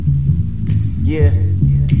Yeah.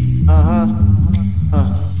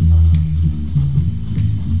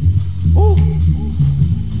 Ooh.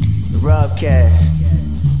 The Robcast.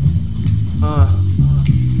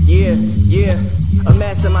 Yeah. A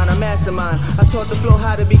mastermind. I taught the flow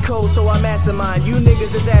how to be cold, so I mastermind. You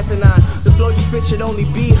niggas is asinine. The flow you spit should only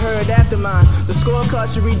be heard after mine. The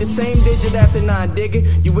scorecard should read the same digit after 9. Dig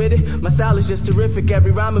it? You with it? My style is just terrific.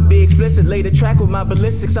 Every rhyme will be explicit. Lay the track with my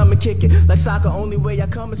ballistics, I'ma kick it. Like soccer, only way I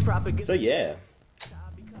come is proper. So yeah.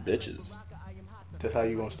 Bitches. That's how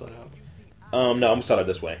you gonna start out? No, I'm gonna start out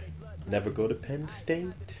this way. Never go to Penn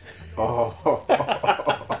State. Oh.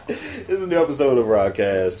 This is a new episode of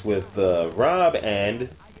Robcast with Rob and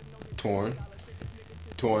Torn,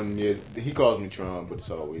 yeah. He calls me Tron, but it's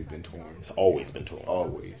always been Torn. It's always been Torn.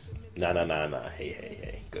 Always. Nah.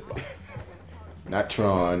 Hey. Goodbye. Not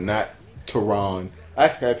Tron, not Tehran. I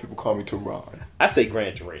actually had people call me Tehran. I say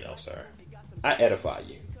Gran Torino, sir. I edify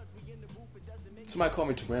you. Somebody called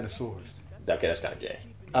me Tyrannosaurus. Okay, that's kind of gay.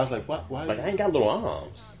 I was like, what? Why? Like, I ain't got little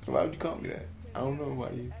arms. Why would you call me that? I don't know why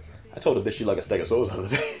you. I told a bitch you like a stegosaurus the other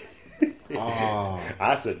day. Oh.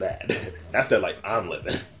 I said that. That's the life I'm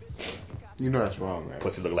living. You know that's wrong, man.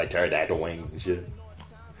 Pussy look like pterodactyl wings and shit.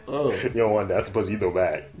 Oh. You don't want that. That's the pussy you throw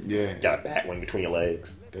back. Yeah. Got a bat wing between your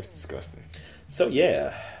legs. That's disgusting. So,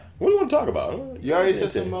 yeah. What do you want to talk about? You already said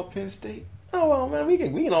something about Penn State? Oh, well, man, we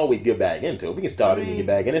can always get back into it. We can start it and get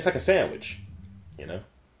back in. It's like a sandwich. You know?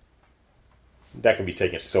 That can be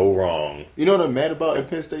taken so wrong. You know what I'm mad about at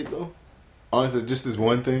Penn State, though? Honestly, just this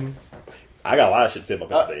one thing. I got a lot of shit to say about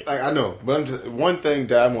Penn State. I know, but I'm just one thing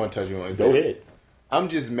that I want to touch on. Go ahead. I'm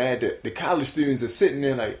just mad that the college students are sitting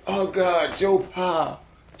there like, oh God, Joe Pa,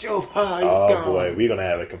 he's gone. Oh boy, we're gonna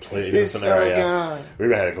have a completely different scenario. Gone. We're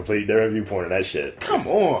gonna have a completely different viewpoint of that shit. Come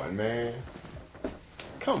on, man.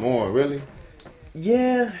 Come on, really?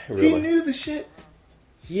 Yeah, really. He knew the shit.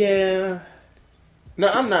 Yeah. No,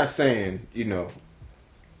 I'm not saying,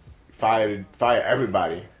 fire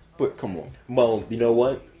everybody, but come on. Well, you know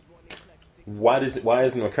what? Why isn't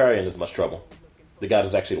Macari in as much trouble? The guy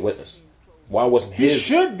that's actually the witness. Why wasn't his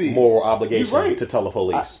moral obligation to tell the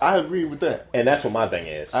police? I agree with that. And that's what my thing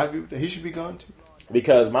is. I agree with that. He should be gone too.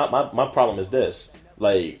 Because my problem is this.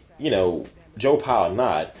 Like, Joe Powell or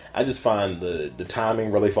not, I just find the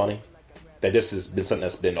timing really funny. That this has been something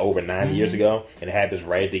that's been over 90 years ago and had this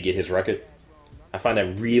right to get his record. I find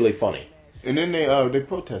that really funny. And then they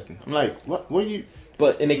protesting. I'm like, what are you...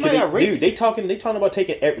 But and they talking about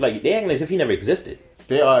taking they acting as if he never existed.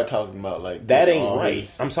 They are talking about like that ain't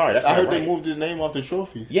right. I'm sorry, that's not right. I heard they moved his name off the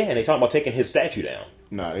trophy. Yeah, and they talking about taking his statue down.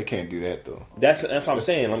 Nah, they can't do that though. That's what I'm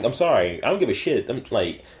saying. I'm sorry, I don't give a shit.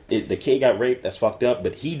 The kid got raped. That's fucked up,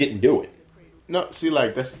 but he didn't do it. No, see,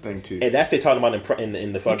 that's the thing too. And that's they talking about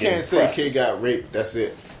in the fucking. You can't say a kid got raped. That's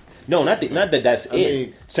it. No, not that. That's it.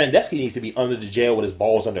 Mean, Sandusky needs to be under the jail with his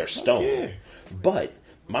balls under a stone. Yeah. But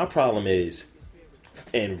my problem is,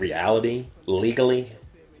 in reality, legally,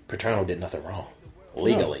 Paterno did nothing wrong.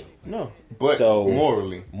 Legally, no. But so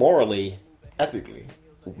morally, ethically,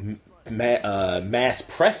 Mass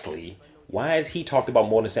Presley. Why is he talked about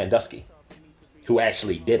more than Sandusky, who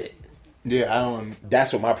actually did it? Yeah, I don't.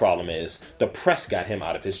 That's what my problem is. The press got him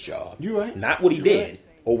out of his job. You right? Not what he did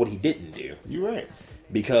or what he didn't do. You right?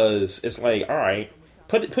 Because it's like, all right,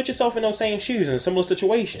 put yourself in those same shoes in a similar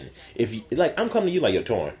situation. If you I'm coming to you like, yo,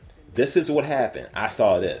 Torn, this is what happened. I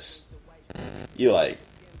saw this. You're like,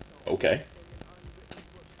 okay.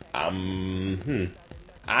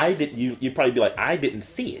 I did. You'd probably be like, I didn't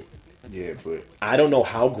see it. Yeah, but I don't know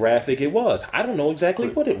how graphic it was. I don't know exactly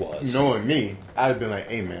what it was. Knowing me, I'd have been like,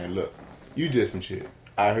 hey man, look, you did some shit.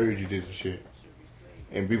 I heard you did some shit,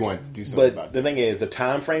 and we want to do something about it. But the thing is, the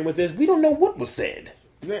time frame with this, we don't know what was said.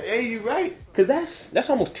 Hey, you right? Because that's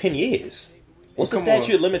almost 10 years. What's the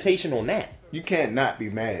statute of limitation on that? You can't not be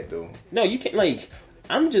mad though. No, you can't.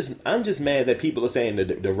 I'm just mad that people are saying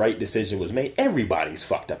that the right decision was made. Everybody's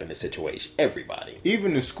fucked up in this situation. Everybody.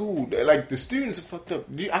 Even the school, the students are fucked up.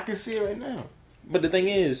 I can see it right now. But the thing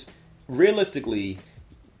is, realistically,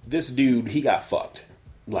 this dude, he got fucked.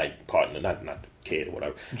 Partner, not the kid or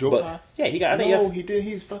whatever. Joe Pa? Yeah, he got. He did.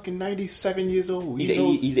 He's fucking 97 years old.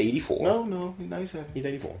 He's 84. No, he's 97. He's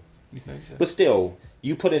 84. He's 97. But still,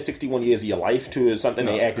 you put in 61 years of your life to something.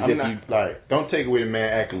 They act as if you don't take away the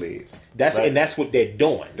man accolades. That's what they're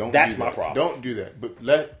doing. That's my problem. Don't do that.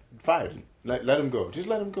 But fire him. Let him go. Just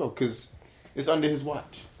let him go because it's under his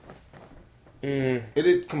watch. It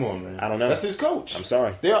is. Come on, man. I don't know. That's his coach. I'm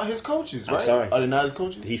sorry. They are his coaches, right? I'm sorry. Are they not his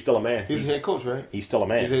coaches? He's still a man. He's head coach, right? He's still a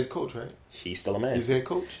man. He's his coach, right? He's still a man. He's head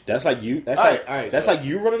coach. That's like you. That's like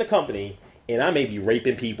you running a company, and I may be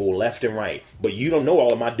raping people left and right, but you don't know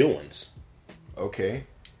all of my doings. Okay.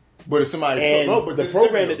 But if somebody And told, no, but the this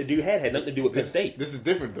program is that the dude had nothing to do with Penn State. This is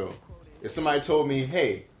different though. If somebody told me,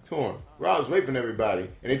 "Hey, Torn, Rob's raping everybody,"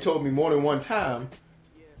 and they told me more than one time,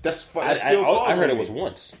 that's still. I heard it was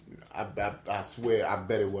once. I swear, I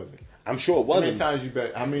bet it wasn't. I'm sure it wasn't.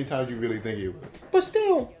 How many times you really think it was? But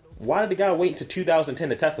still, why did the guy wait until 2010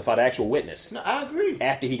 to testify the actual witness? No, I agree.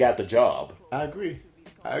 After he got the job. I agree.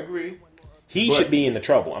 He should be in the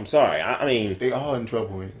trouble. I'm sorry. I mean, they all in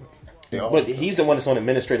trouble anyway. But he's the one that's on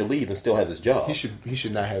administrative leave and still has his job. He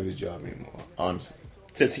should not have his job anymore, honestly.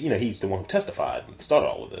 Since, he's the one who testified and started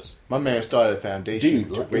all of this. My man started a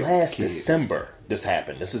foundation. Dude, last December this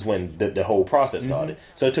happened. This is when the whole process started.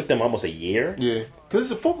 So it took them almost a year. Yeah.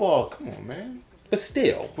 Because it's a football. Come on, man. But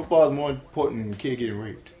still. Football is more important than a kid getting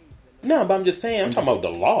raped. No, but I'm just saying, I'm talking about the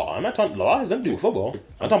law. I'm not talking, the law has nothing to do with football.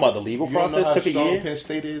 I'm talking about the legal process. Took a year. Penn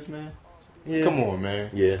State is, man? Yeah. Come on, man.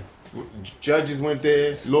 Yeah. Judges went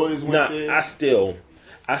there. Lawyers went there.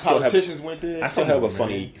 Politicians went there. I still have a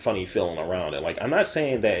funny feeling around it. Like, I'm not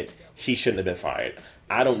saying that she shouldn't have been fired.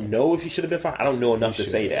 I don't know if he should have been fired. I don't know enough to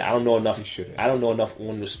say that. I don't know enough. I don't know enough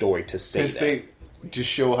on the story to say that. Penn State just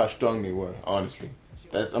show how strong they were. Honestly,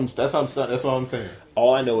 that's all I'm saying.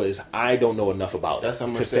 All I know is I don't know enough about it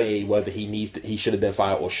to say whether he should have been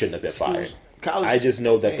fired or shouldn't have been fired. I just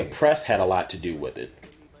know that the press had a lot to do with it.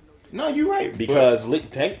 No, you're right. Because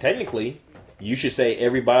technically, you should say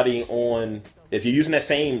everybody on. If you're using that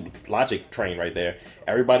same logic train right there,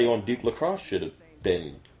 everybody on Duke lacrosse should have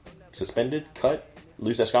been suspended, cut,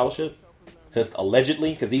 lose their scholarship. Since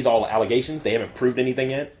allegedly, because these are all allegations, they haven't proved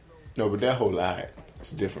anything yet. No, but that whole lie,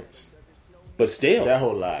 it's a difference. But still. That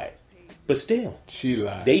whole lie. But still. She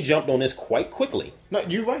lied. They jumped on this quite quickly. No,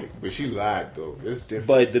 you're right. But she lied, though. It's different.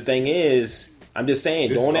 But the thing is, I'm just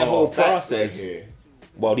saying, during that whole process,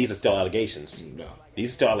 well, these are still allegations. No.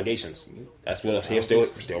 These are still allegations. That's what I'm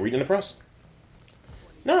still reading the press.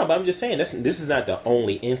 No, but I'm just saying, this is not the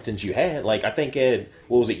only instance you had. Like, I think at,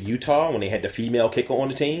 Utah, when they had the female kicker on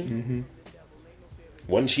the team? Mm-hmm.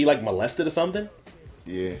 Wasn't she, like, molested or something?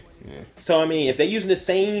 Yeah. So, I mean, if they're using the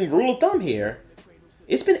same rule of thumb here,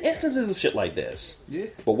 it's been instances of shit like this. Yeah.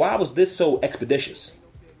 But why was this so expeditious?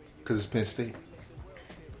 Because it's Penn State.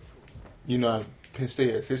 You know, Penn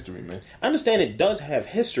State has history, man. I understand it does have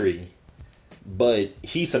history, but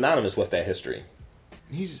he's synonymous with that history.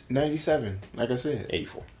 He's 97, like I said.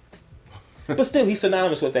 84. But still, he's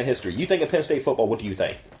synonymous with that history. You think of Penn State football, what do you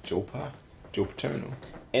think? Joe Paterno.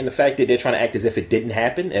 And the fact that they're trying to act as if it didn't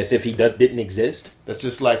happen, as if he didn't exist. That's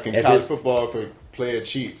just like in college football, if a player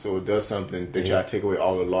cheats or does something, they try to take away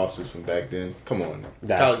all the losses from back then. Come on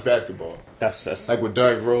now. College basketball. That's like with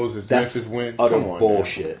Derrick Rose's Memphis win. Utter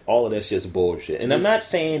bullshit. Now. All of that's just bullshit. And I'm not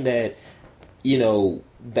saying that,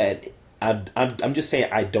 that... I'm just saying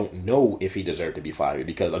I don't know if he deserved to be fired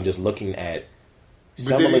because I'm just looking at.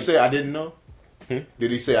 But did he say I didn't know? Did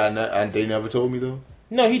he say they never told me though?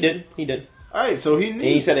 No, he didn't. He didn't. All right, so he knew. And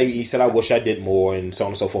he said I wish I did more and so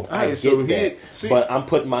on and so forth. I get that, but I'm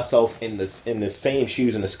putting myself in the same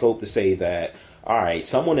shoes in the scope to say that all right,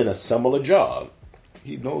 someone in a similar job.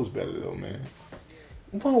 He knows better though, man.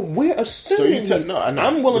 Well, we're assuming. So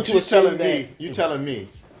I'm willing to assume that you telling me,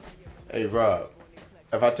 hey Rob.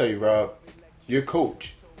 If I tell you, Rob, your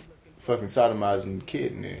coach fucking sodomizing the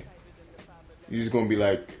kid in there, you're just going to be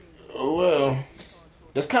like, oh, well,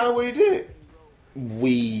 that's kind of what he did.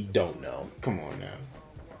 We don't know. Come on now.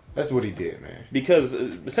 That's what he did, man. Because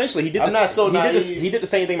essentially he did he did the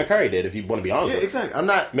same thing McCurry did, if you want to be honest. Yeah, exactly. I'm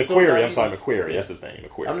not McQuarrie. That's his name,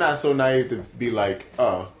 McQuarrie. I'm not so naive to be like,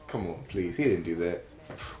 oh, come on, please. He didn't do that.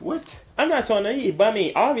 What? I'm not so naive, but I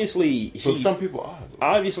mean, obviously... some people are. Though.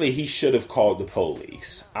 Obviously, he should have called the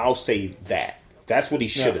police. I'll say that. That's what he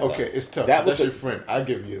should have done. Okay, it's tough. That's your friend. I'll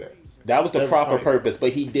give you that. That was the proper purpose,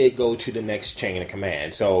 but he did go to the next chain of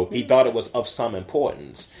command, so he thought it was of some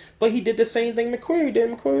importance. But he did the same thing McQuarrie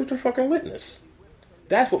did. McQuarrie was the fucking witness.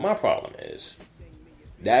 That's what my problem is.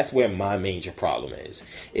 That's where my major problem is.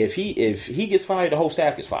 If he gets fired, the whole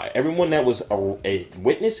staff gets fired. Everyone that was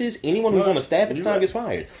witnesses, anyone who's on the staff at the time gets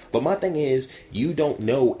fired. But my thing is, you don't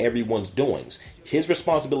know everyone's doings. His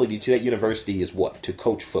responsibility to that university is what? To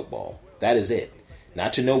coach football. That is it.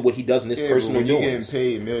 Not to know what he does in his personal doings. You're getting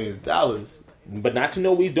paid millions of dollars. But not to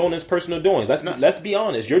know what he's doing in his personal doings. Let's be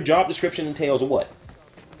honest. Your job description entails what?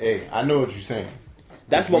 Hey, I know what you're saying.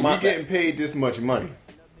 That's what you're getting paid this much money.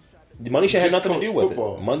 The money should have nothing to do with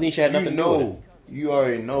it. Money should have nothing to do with it. You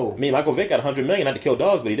already know. I mean, Michael Vick got $100 million not to kill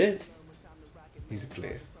dogs, but he did. He's a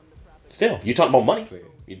player. Still, you talking about money?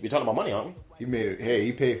 You're talking about money, aren't we? He made it. Hey,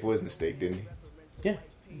 he paid for his mistake, didn't he?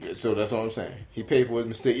 Yeah. So that's what I'm saying. He paid for his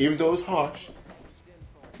mistake, even though it was harsh.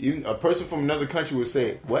 Even a person from another country would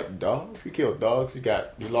say, "What, dogs? He killed dogs. He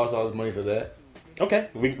lost all his money for that." Okay,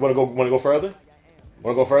 we want to go further.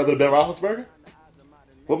 Want to go further to Ben Roethlisberger?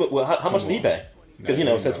 How much did he pay?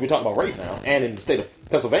 Because since we're talking about rape now, and in the state of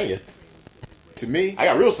Pennsylvania, to me, I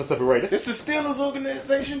got real specific rating. It's the Steelers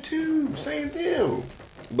organization too. Same deal.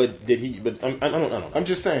 But did he? But I don't know. I'm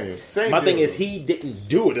just saying. My thing is he didn't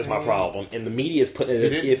do it. Is my problem, and the media is putting it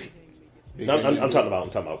as if. I'm talking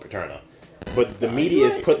about Paterno, but the media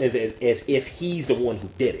is putting it as if he's the one who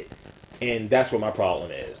did it, and that's what my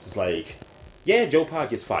problem is. It's like, yeah, Joe Pa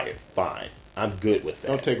gets fired. Fine, I'm good with that.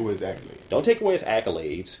 Don't take away his accolades. Don't take away his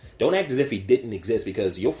accolades. Don't act as if he didn't exist,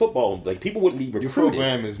 because your football, like, people wouldn't be recruited. Your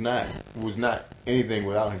program was not anything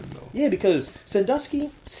without him, though. Yeah, because Sandusky,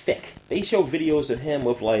 sick. They show videos of him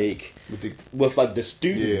with the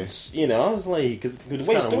students. Yeah. I was like, because the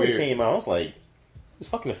way the story came out, I was like, is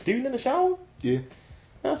fucking a student in the shower? Yeah. And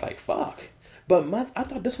I was like, fuck. But I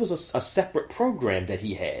thought this was a separate program that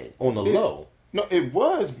he had on the low. No, it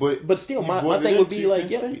was, but still, my thing would be like,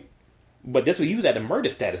 yeah. But he was at the murder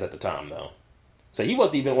status at the time, though. So he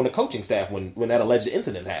wasn't even on the coaching staff when that alleged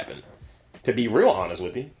incident happened. To be real honest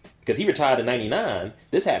with you, because he retired in '99,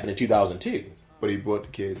 this happened in 2002. But he brought the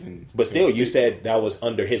kids in. But still, you said that was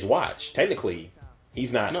under his watch. Technically,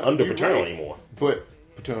 he's not under Paterno anymore. But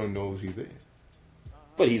Paterno knows he's there.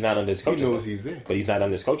 But he's not under his coaching staff. He knows he's there. But he's not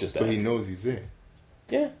under his coaching staff. But he knows he's there.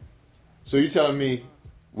 Yeah. So you telling me?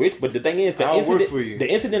 But the thing is, the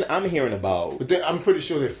incident I'm hearing about. But I'm pretty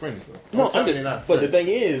sure they're friends, though. They're not friends. But the thing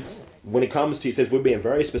is, when it comes to, since we're being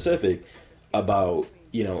very specific about,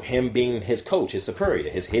 him being his coach, his superior,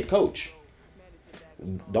 his head coach.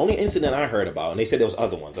 The only incident I heard about, and they said there was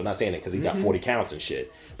other ones. I'm not saying it because he got 40 counts and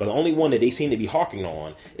shit. But the only one that they seem to be harking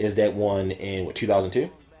on is that one in 2002.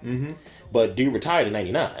 Mm-hmm. But dude retired in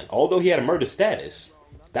 '99. Although he had a murder status,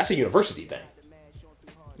 that's a university thing.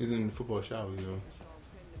 He's in the football shower,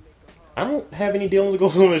 I don't have any dealings that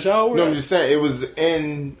goes on in the shower. No, I'm just saying it was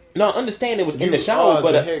in. No, I understand it was in the shower,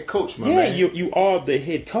 but the head coach, man. Yeah, you are the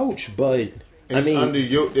head coach, but it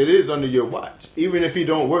is under your watch. Even if you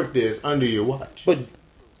don't work there, it's under your watch. But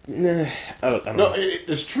I don't know. No,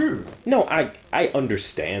 it's true. No, I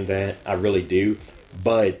understand that. I really do.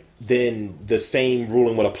 But then the same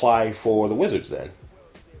ruling would apply for the Wizards then.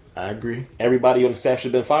 I agree. Everybody on the staff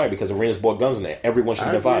should have been fired because Arenas brought guns in there. Everyone should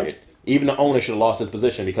have been fired. Even the owner should have lost his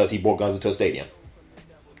position because he brought guns into a stadium.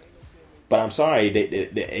 But I'm sorry,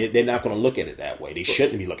 they're not going to look at it that way. They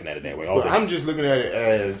shouldn't be looking at it that way. I'm just looking at it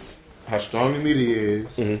as how strong the media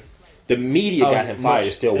is. Mm-hmm. The media got him fired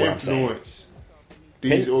is still what I'm saying.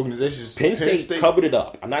 These organizations. Penn State covered it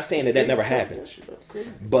up. I'm not saying that never happened.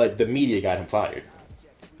 But the media got him fired.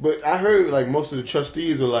 But I heard most of the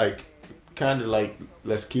trustees are kind of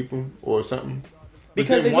let's keep him or something.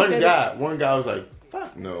 Because then one guy was like,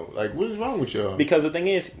 fuck no. What is wrong with y'all? Because the thing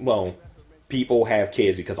is, people have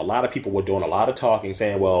kids because a lot of people were doing a lot of talking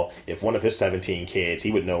saying, well, if one of his 17 kids,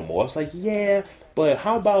 he would know more. It's like, yeah, but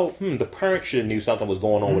how about, the parent should have knew something was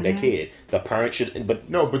going on with that kid. The parent should, but...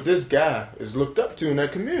 No, but this guy is looked up to in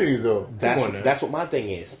that community, though. That's what my thing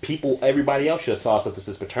is. Everybody else should have saw something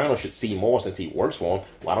since Paterno should see more since he works for him.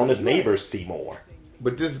 Why don't his neighbors see more?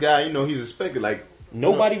 But this guy, he's expected,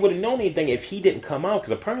 nobody would have known anything if he didn't come out,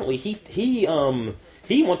 because apparently he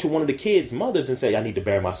went to one of the kids' mothers and said, I need to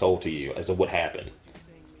bare my soul to you as to what happened.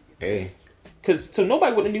 Hey. So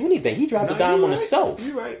nobody would have knew anything. He dropped the dime on himself.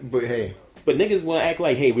 You're right, but hey. But niggas want to act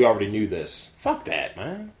like, hey, we already knew this. Fuck that,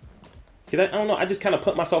 man. Because I don't know, I just kind of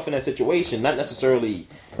put myself in that situation, not necessarily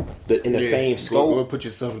in the same scope. Go put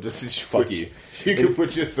yourself in the situation. Fuck you. You can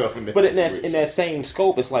put yourself in that situation. But in that same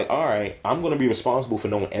scope, it's like, all right, I'm going to be responsible for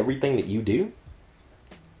knowing everything that you do.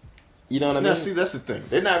 You know what I mean? Now, see, that's the thing.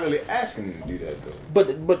 They're not really asking him to do that,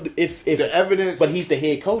 though. But if the evidence, but he's the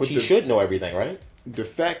head coach, he should know everything, right? The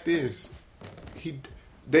fact is,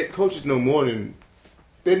 coaches know more than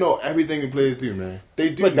they know everything the players do, man. They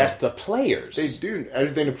do. But that's the players. They do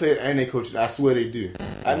everything the players and their coaches. I swear they do.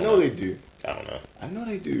 I know they do. I don't know. I know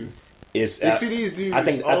they do. You see these dudes. I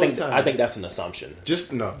think the time. I think that's an assumption.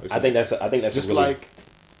 I think that's just really, like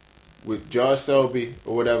with Josh Selby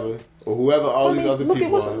or whatever, or whoever these other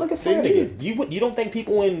people are. Look at Flanagan. You don't think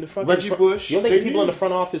people in the front Reggie Bush? You don't think people in the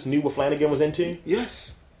front office knew what Flanagan was into?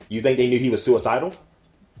 Yes. You think they knew he was suicidal?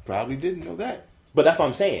 Probably didn't know that. But that's what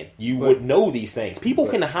I'm saying. You would know these things. People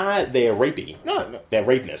can hide their their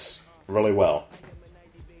rapeness really well.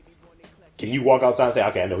 Can you walk outside and say,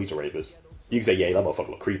 okay, I know he's a rapist? You can say, yeah, that motherfucker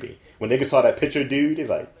look creepy. When niggas saw that picture, dude, he's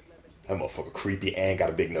like, that motherfucker creepy and got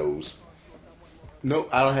a big nose. No,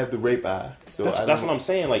 I don't have the rape eye. So that's what I'm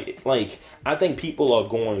saying. Like I think people are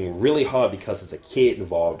going really hard because there's a kid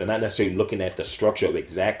involved and not necessarily looking at the structure of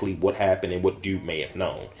exactly what happened and what dude may have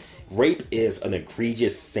known. Rape is an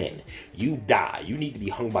egregious sin. You die. You need to be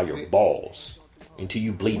hung by your balls until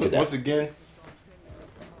you bleed to death. Once again,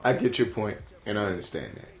 I get your point and I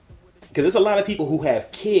understand that. Because there's a lot of people who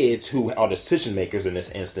have kids who are decision makers in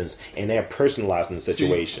this instance, and they're personalizing the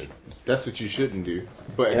situation. See, that's what you shouldn't do.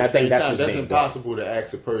 But and at the same time, that's impossible to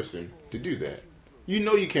ask a person to do that. You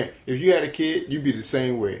know you can't. If you had a kid, you'd be the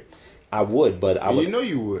same way. I would, but I would. You know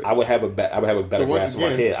you would. I would have a better grasp of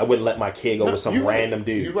my kid. I wouldn't let my kid go with some random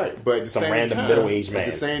dude. You're right, but at the some same random time, middle-aged man. At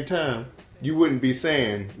the same time, you wouldn't be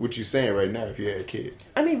saying what you're saying right now if you had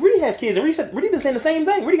kids. I mean, Rudy has kids, and Rudy been saying the same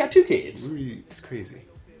thing. Rudy got 2 kids. Rudy is crazy.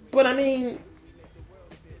 But I mean,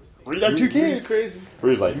 Rudy got 2 kids. Rudy's crazy.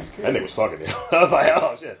 Rudy's like, that nigga was fucking him. I was like,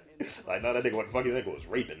 oh shit. Like, no, that nigga wasn't fucking. That nigga was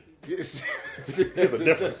raping. There's a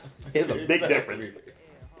difference. There's a big difference.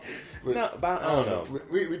 But, no, but I don't know.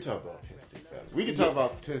 We talk about Penn State. We can talk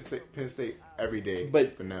about Penn State every day,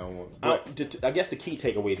 but from now on. But I guess the key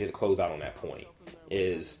takeaway here to close out on that point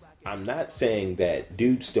is I'm not saying that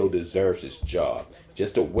dude still deserves his job.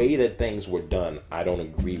 Just the way that things were done, I don't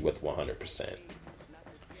agree with 100%.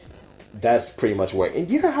 That's pretty much where.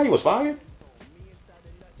 And you know how he was fired?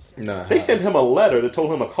 Nah, they sent him a letter that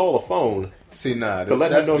told him to call a phone. See, nah, to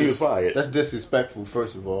let him know he was fired. That's disrespectful,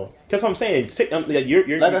 first of all. Because I'm saying,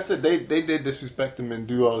 you're like I said, they did disrespect him and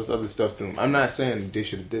do all this other stuff to him. I'm not saying they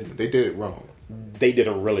should have did it. They did it wrong. They did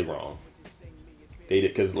it really wrong. They did,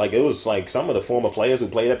 because like it was like some of the former players who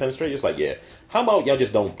played at Penn State. It's like, yeah, how about y'all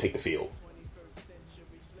just don't take the field?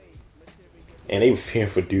 And they were fearing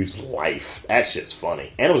for dude's life. That shit's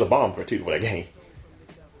funny, and it was a bomb for that game.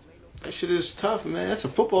 That shit is tough, man. That's a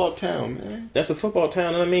football town, man. That's a football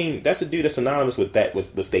town, and I mean, that's a dude that's synonymous with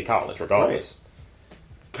the state college, regardless.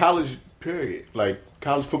 Right. College, period. Like,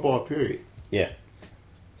 college football, period. Yeah.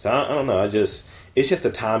 So, I don't know. It's just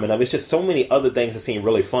the timing of it. It's just so many other things that seem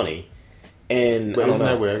really funny. And but isn't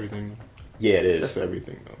that with everything, though? Yeah, it is. That's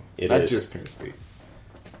everything, though. Not just Penn State.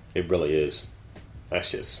 It really is. That's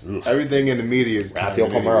just... Ugh. Everything in the media is... I feel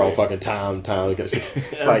Palmero anyway. Fucking time.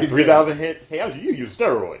 Like 3,000 hit. Hey, you use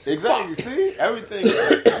steroids. Exactly. Fuck. See? Everything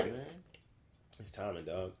is... man. It's timing,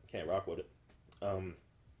 dog. Can't rock with it.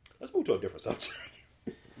 Let's move to a different subject.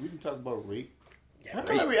 We can talk about rape. Yeah, How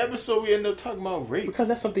come every episode we end up talking about rape? Because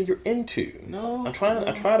that's something you're into. No. I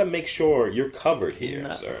try to make sure you're covered here,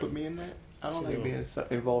 not sir. Put me in that. I don't like being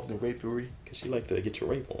involved in rapery. Because you like to get your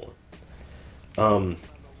rape on.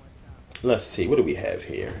 Let's see. What do we have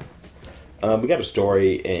here? We got a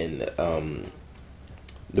story in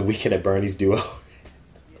the Weekend at Bernie's duo.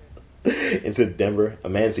 It's in Denver. A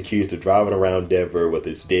man is accused of driving around Denver with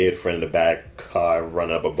his dead friend in the back car,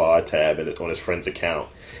 running up a bar tab on his friend's account,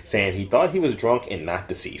 saying he thought he was drunk and not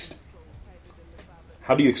deceased.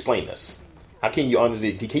 How do you explain this? How can you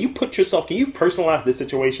honestly... Can you personalize this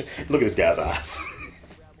situation? Look at this guy's eyes.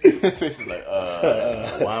 His face is like,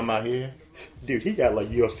 why am I here? Dude, he got like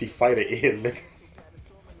UFC fighter ears, nigga.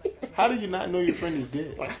 How do you not know your friend is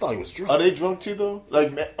dead? Like, I thought he was drunk. Are they drunk too, though?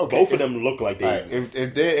 Like, okay, both of them look like they... Right,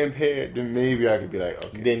 if they're impaired, then maybe I could be like,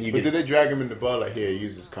 okay. Then but did they drag him in the bar like, here,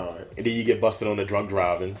 use his card? And then you get busted on the drunk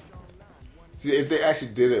driving. See, if they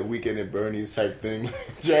actually did a Weekend at Bernie's type thing,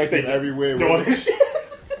 like, dragged him everywhere.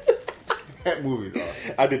 That movie's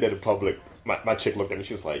awesome. I did that in public. My chick looked at me,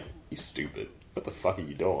 she was like, you stupid. What the fuck are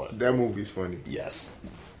you doing? That movie's funny. Yes.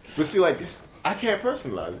 But see, like, I can't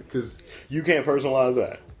personalize it, because... You can't personalize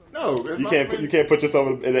that. No, you can't put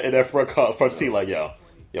yourself in that front seat like, yo,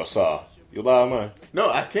 sir, you lying, man?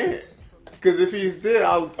 No, I can't. Because if he's dead,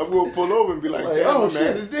 I will pull over and be like, oh, man,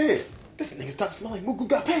 man, he's dead. This nigga's starting to smell like Mugu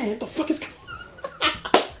got Penn. What the fuck is going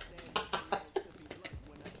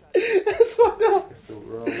That's fucked up. It's so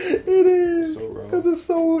wrong. It is. It's so wrong. Because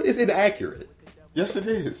it's inaccurate. Yes, it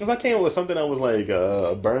is. Because I came up with something that was like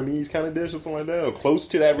a Burmese kind of dish or something like that, or close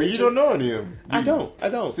to that. But you don't know any of them. I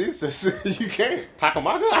don't. See, so you can't.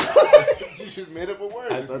 Takamaka? You just made up a word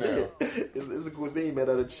just now. It's a cuisine made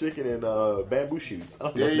out of chicken and bamboo shoots.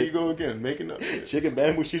 There you go again, making up shit. Chicken,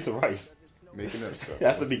 bamboo shoots, and rice. Making up stuff.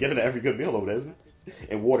 That's the beginning of every good meal over there, isn't it?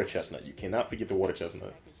 And water chestnut. You cannot forget the water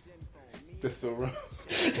chestnut. That's so wrong.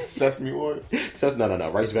 Sesame oil? No.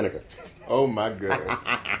 Rice vinegar. Oh my god.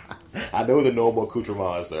 I know the normal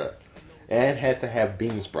accoutrements, sir. And had to have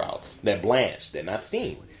bean sprouts. They're blanched. They're not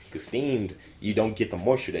steamed. Because steamed, you don't get the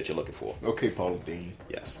moisture that you're looking for. Okay, Paul Dean.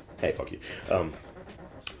 Yes. Hey, fuck you.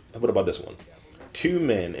 What about this one? 2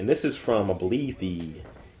 men, and this is from, I believe, the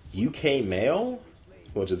UK Mail,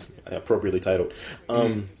 which is appropriately titled.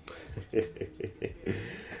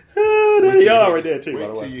 There they are right there too. Wait by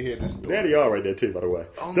the way. till you hear this story. There they are right there too. By the way,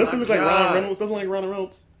 Oh doesn't my look like God. Ryan Reynolds. Doesn't look like Ryan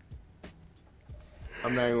Reynolds.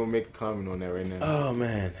 I'm not even gonna make a comment on that right now. Oh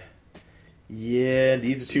man, yeah,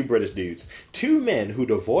 these are two British dudes, two men who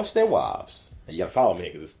divorced their wives. And you gotta follow me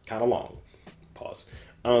because it's kind of long. Pause.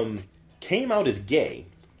 Came out as gay,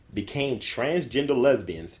 became transgender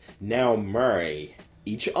lesbians, now marry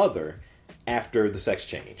each other after the sex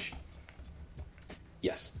change.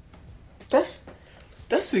 Yes. That's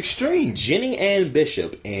extreme. Jenny Ann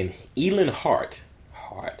Bishop and Elin Hart,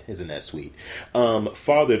 isn't that sweet?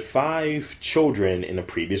 Fathered 5 children in the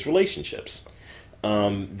previous relationships.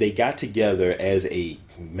 They got together as a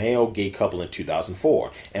male gay couple in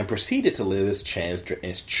 2004 and proceeded to live as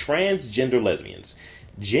transgender lesbians.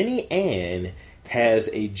 Jenny Ann has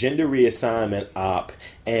a gender reassignment op,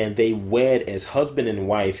 and they wed as husband and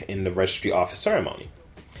wife in the registry office ceremony.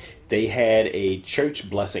 They had a church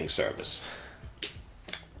blessing service.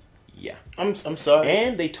 Yeah. I'm sorry.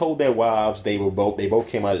 And they told their wives they both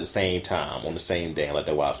came out at the same time on the same day and let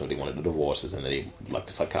their wives know they wanted the divorces and they like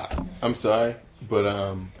to suck cock. I'm sorry, but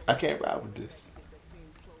I can't ride with this.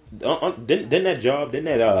 Didn't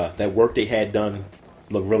that work they had done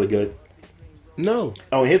look really good? No.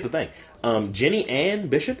 Oh, and here's the thing. Jenny Ann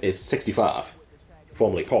Bishop is 65,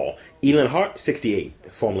 formerly Paul. Elin Hart,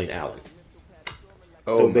 68, formerly Alan.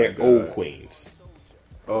 Oh, so my they're God. old queens.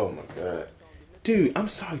 Oh my God. Dude, I'm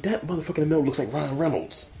sorry, that motherfucker in the middle looks like Ryan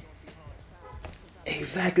Reynolds.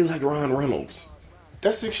 Exactly like Ryan Reynolds.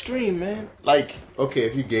 That's extreme, man. Like, okay,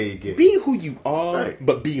 if you gay, you gay. Be who you are, Right.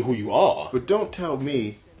 but be who you are. But don't tell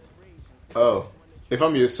me, oh, if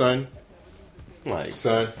I'm your son, Like,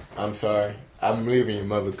 son, I'm sorry. I'm leaving your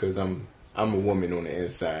mother because I'm a woman on the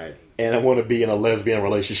inside. and I want to be in a lesbian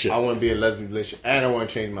relationship. I want to be in a lesbian relationship, and I want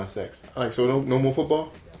to change my sex. I'm like, so no more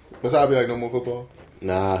football? That's how I be like, no more football?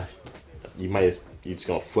 Nah, you just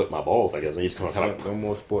gonna foot my balls, I guess. And you just gonna kind of No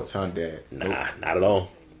more sports, huh, Dad? nah, Nope. not at all.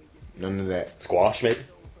 None of that. Squash, maybe.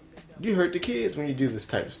 You hurt the kids when you do this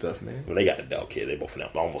type of stuff, man. Well, they got adult kid. They both now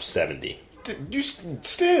almost 70. You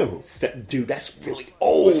still. Dude, that's really But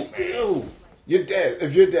old. still. Your dad,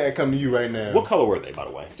 if your dad come to you right now. What color were they, by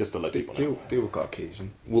the way? Just to let people know. They were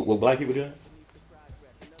Caucasian. Will black people do that?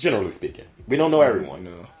 Generally speaking, we don't know everyone.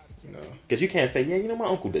 No. Because you can't say, yeah, you know, my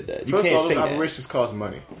uncle did that. You First of all, can't those say that. operations cost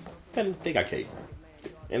money. And they got cake,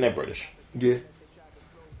 and they're British. Yeah.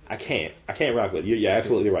 I can't rock with it. You're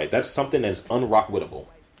absolutely right. That's something that's unrockwittable.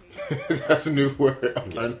 That's a new word.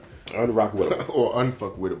 Yes. Unrockwittable. Or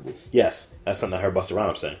unfuckwittable. Yes, that's something I heard Busta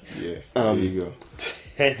Rhymes say. Yeah. There you go.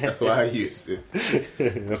 That's why I used it.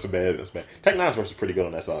 That's bad. Tech Nine's verse is pretty good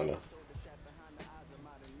on that song, though.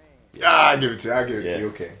 I give it to you. Yeah.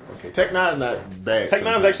 Okay. Tech Nine's not bad. Tech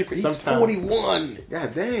Nine's actually pretty. He's Sometimes. 41.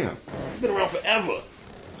 God damn. He's been around forever.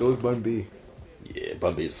 So is Bun B. Yeah,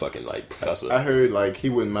 Bun B's a fucking like professor. I heard like he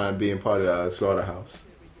wouldn't mind being part of Slaughterhouse.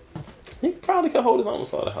 He probably could hold his own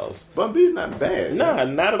slaughterhouse. Bun B's not bad. Nah,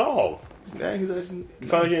 not at all. Nah, he's actually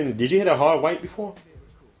Fucking, did you hit a hard white before?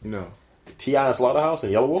 No. T.I. and Slaughterhouse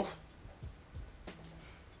and Yellow Wolf?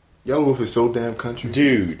 Yellow Wolf is so damn country.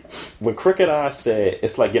 Dude, when Cricket Eye said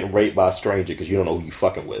it's like getting raped by a stranger because you don't know who you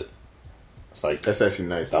fucking with. It's like, That's actually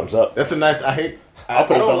nice. thumbs up. That's a nice. I I'll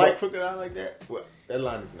put a don't thumbs like up. Crooked Eye like that. Well, that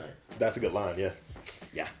line is nice. That's a good line, yeah.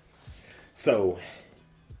 Yeah. So,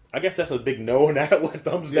 I guess that's a big no on that one.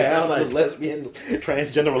 Thumbs Yeah, down that's on the lesbian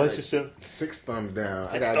transgender relationship. 6 thumbs down.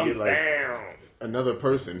 Six I gotta thumbs get like down. another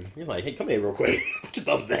person. You're like, hey, come here real quick. Put your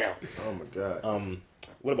thumbs down. Oh my god.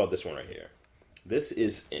 What about this one right here? This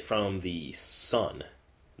is from the Sun.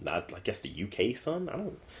 Not, I guess, the UK Sun? I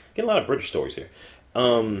don't get a lot of British stories here.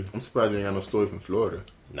 I'm surprised you ain't got no story from Florida.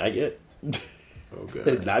 Not yet. Oh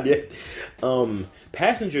god. Not yet.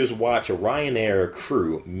 Passengers watch a Ryanair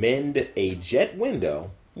crew mend a jet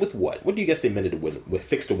window with what? What do you guess they mended the window with?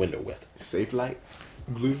 Fixed the window with? Safe light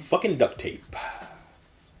glue. Fucking duct tape.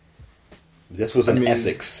 This was in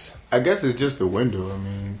Essex. I guess it's just the window. I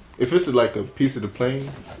mean, if it's like a piece of the plane.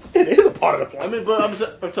 It is a part of the plane. I mean, but I'm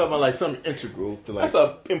talking about like something integral to like. That's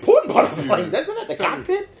an important part of the plane. Isn't it? The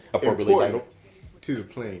Something cockpit? Appropriately important titled. to the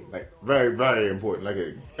plane, like very, very important,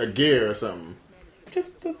 like a gear or something.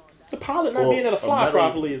 Just the pilot not Or being able to a fly metal-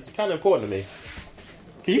 properly is kind of important to me.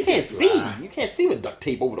 Because you can't see. You can't see with duct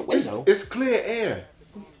tape over the window. It's clear air.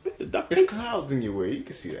 The duct It's tape? clouds in your way. You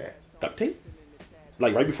can see that. Duct tape?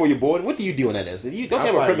 Like right before you're bored? What do you do in that instant? You don't I'll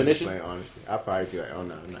you have a probably premonition? play, honestly, I probably be like, oh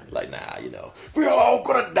no, I'm not. Like, nah, you know, we're all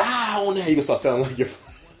gonna die on there. You gonna start sounding like you're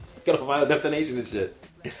gonna find a destination and shit.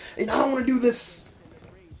 And I don't want to do this.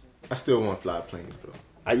 I still want to fly planes though.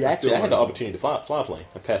 I had the opportunity to fly a plane.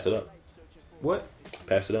 I passed it up. What?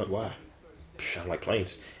 Passed it up. Why? I like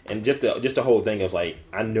planes. And just the whole thing of like,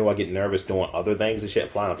 I know I get nervous doing other things and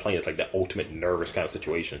shit. Flying a plane is like the ultimate nervous kind of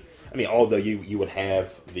situation. I mean, although you would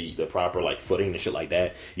have the proper like footing and shit like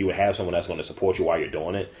that, you would have someone that's going to support you while you're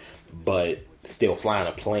doing it. But still, flying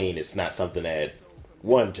a plane is not something that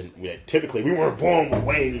typically we weren't born with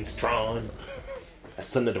wings, Tron. That's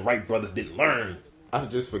something that the Wright brothers didn't learn. I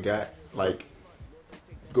just forgot. Like,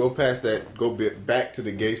 go past that. Go back to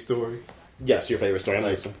the gay story. Yes, your favorite story. I'm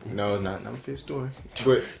Like, listening. no, not my favorite story.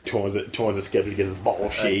 But Torn's a scheduled to get his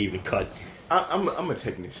balls shaved and cut. I'm a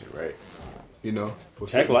technician, right? You know, for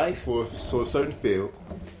Tech life for a certain field.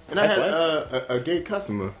 And Tech I had a gay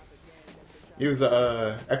customer. He was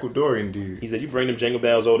a Ecuadorian dude. He said, "You bring them jingle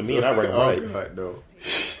bells over to me, and I bring them right." Oh God, no.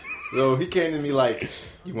 So he came to me like,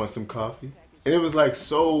 "You want some coffee?" And it was like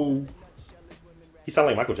so. He sounded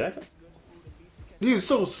like Michael Jackson. He was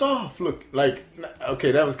so soft. Look, like,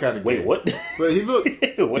 okay, that was kind of Wait, what? But he looked.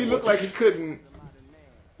 What? He looked like he couldn't.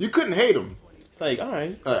 You couldn't hate him. It's like, all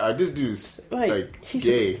right, This dude's like he's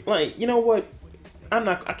gay. just like, you know what?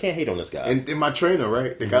 I can't hate on this guy. And my trainer,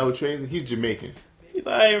 right, the guy who trains him, he's Jamaican. He's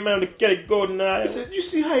like, I remember to get a golden eye. I said, "You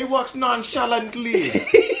see how he walks nonchalantly?"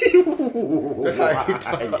 That's how he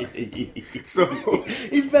talks. So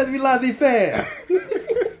he's better be laissez-faire.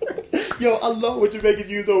 Yo, I love what you're making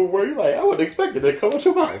use of word. You're like, I wouldn't expect it to come out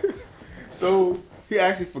your mouth. So he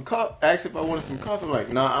asked me asked if I wanted some coffee. I'm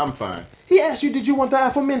like, "Nah, I'm fine." He asked you, did you want the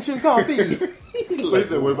aforementioned coffee? So he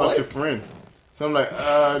said, "What about your friend?" So I'm like,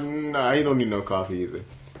 "Nah, he don't need no coffee either."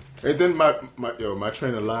 And then my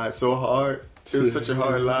trainer lied so hard. It was such a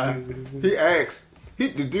hard lie. He asked, the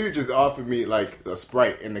dude just offered me like a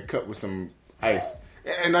Sprite in the cup with some ice.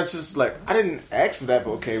 And I just like, I didn't ask for that,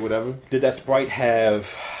 but okay, whatever. Did that Sprite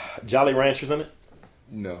have Jolly Ranchers in it?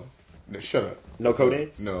 No, shut up. No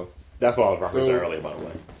codeine? No. That's what I was referencing earlier, by the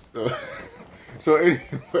way. So anyway.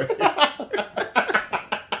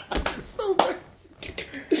 So bad.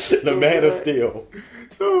 The man of steel.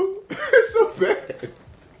 So bad.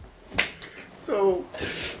 So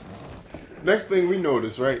next thing we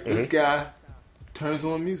notice, right? This guy turns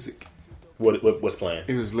on music. What's playing?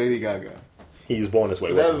 It was Lady Gaga. He was born this way.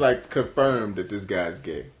 So that was like confirmed that this guy's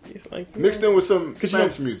gay. He's like, mixed in with some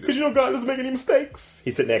Spanish music. Because God doesn't make any mistakes.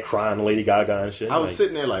 He's sitting there crying to Lady Gaga and shit. I was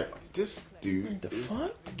sitting there like, this dude the is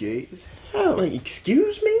fuck? gay as hell. Like,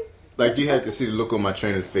 excuse me? Like, you had to see the look on my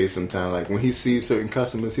trainer's face sometimes. Like, when he sees certain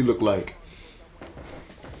customers, he looked like...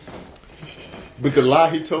 But the lie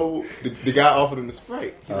he told, the guy offered him the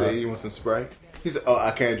Sprite. He said, "You want some Sprite?" He said, "Oh, I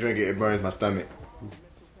can't drink it. It burns my stomach."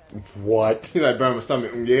 What? He's like, "Burn my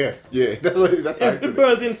stomach." Yeah. That's how he said it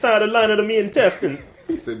burns inside the line of me intestine.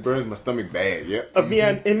 He said, "Burns my stomach bad." Yep.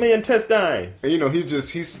 In my intestine. And you know,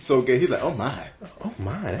 he's so gay. He's like, "Oh my." Oh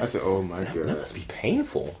my. I said, "Oh my God." That must be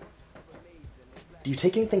painful. Do you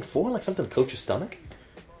take anything for it? Like something to coat your stomach?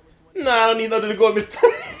 Nah, I don't need nothing to go up my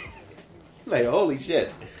stomach. Like, holy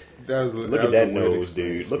shit. Look at that nose,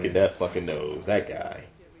 dude. Look at that fucking nose. That guy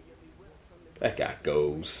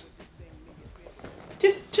goes.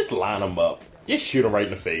 Just line him up. Just shoot him right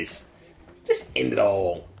in the face. Just end it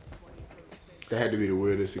all. That had to be the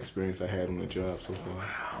weirdest experience I had on the job so far.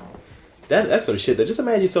 Wow. That's some shit. Just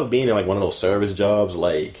imagine yourself being in like one of those service jobs.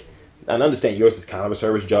 Like, I understand yours is kind of a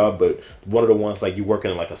service job, but one of the ones like you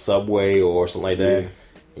working in like a Subway or something like that. Yeah.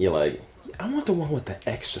 You're like, I want the one with the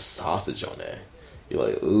extra sausage on there. You're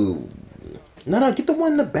like, ooh. No, get the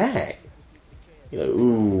one in the back. You're like,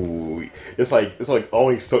 ooh. It's like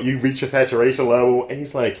only so you reach your saturation level, and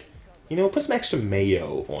he's like, put some extra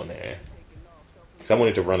mayo on there. Because I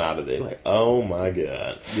wanted to run out of there. Like, oh my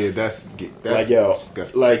God. Yeah, that's like,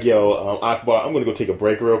 disgusting. Akbar, I'm going to go take a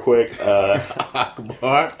break real quick.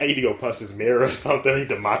 Akbar? I need to go punch this mirror or something. I need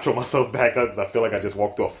to macho myself back up because I feel like I just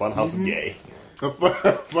walked through a funhouse of gay. A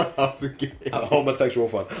funhouse of gay. A homosexual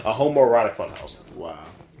fun. A homoerotic funhouse. Wow.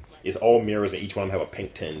 It's all mirrors and each one of them have a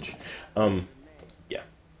pink tinge. Yeah.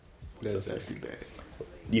 That's actually bad.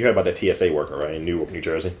 You heard about that TSA worker, right? In Newark, New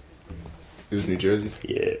Jersey? It was New Jersey?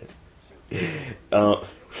 Yeah.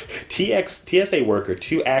 TSA worker,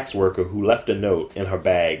 2X worker who left a note in her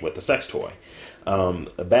bag with a sex toy.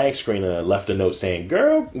 A bag screener left a note saying,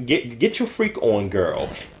 "Girl, get your freak on, girl."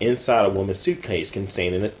 Inside a woman's suitcase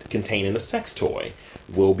containing a sex toy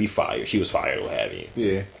will be fired. She was fired, what have you.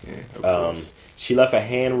 Yeah, of course. She left a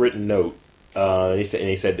handwritten note. They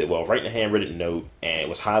said that, writing a handwritten note and it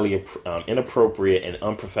was highly inappropriate and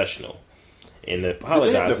unprofessional. And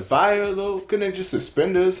apologizes. Did they have to fire her, though? Couldn't they just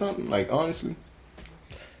suspend her or something? Like, honestly?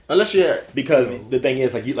 Unless she had... Because the thing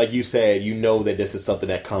is, like you said, that this is something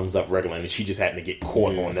that comes up regularly, and she just happened to get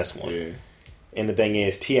caught on this one. Yeah. And the thing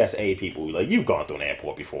is, TSA people, like, you've gone through an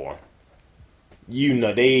airport before. you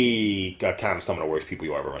know, they got kind of some of the worst people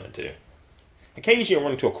you ever run into. Occasionally you'll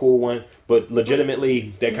run into a cool one, but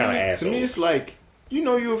legitimately, they're kind of assholes. To me, it's like, you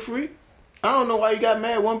know you're a freak. I don't know why you got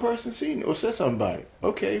mad one person seen it or said something about it.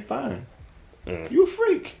 Okay, fine. You a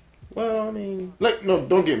freak. Well, I mean... Like, no,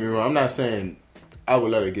 don't get me wrong. I'm not saying I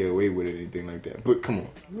would let her get away with it or anything like that. But come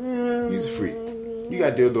on. You's a freak. You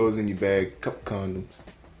got dildos in your bag, couple condoms.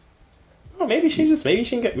 Oh, maybe she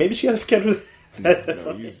got a schedule.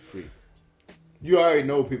 No, you's a freak. You already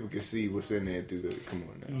know people can see what's in there through the... Come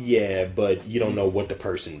on now. Yeah, but you don't know what the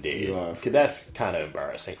person did. Because that's kind of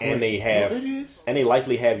embarrassing. And they have... it is. And they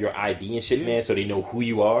likely have your ID and shit in there so they know who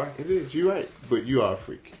you are. It is. You're right. But you are a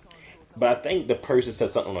freak. But I think the person said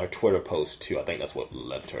something on her Twitter post, too. I think that's what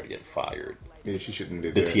led her to get fired. Yeah, she shouldn't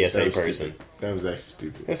have did that. The TSA that person. Stupid. That was actually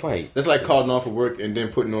stupid. It's like... That's like calling off of work and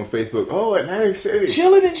then putting on Facebook, oh, Atlantic City.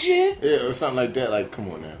 Chilling and shit. Yeah, or something like that. Like, come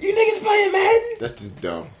on now. You niggas playing Madden? That's just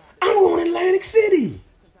dumb. I'm going to Atlantic City.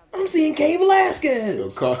 I'm seeing Cain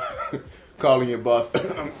Velasquez. So calling your boss,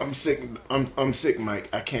 I'm sick. I'm sick,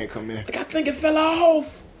 Mike. I can't come in. Like, I think it fell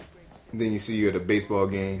off. Then you see you at a baseball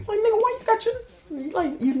game. Like, nigga, why you got your...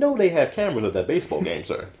 Like, you know they have cameras at that baseball game,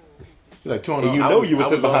 sir. You're like, and you know you were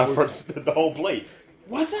sitting behind the home plate.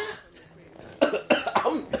 Was I?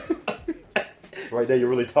 Right there, you're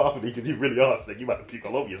really talking because you really are sick. You about to puke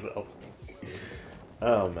all over yourself.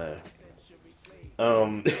 Oh, man.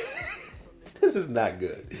 This is not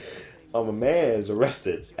good. A man is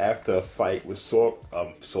arrested after a fight with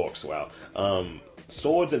swords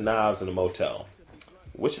and knives in a motel.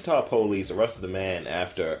 Wichita police arrested a man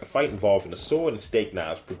after a fight involving a sword and steak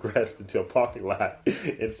knives progressed into a parking lot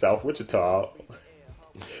in South Wichita.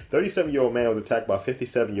 37-year-old man was attacked by a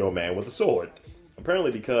 57-year-old man with a sword.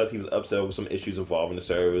 Apparently because he was upset over some issues involving the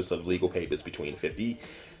service of legal papers between a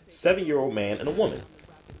 57-year-old man and a woman.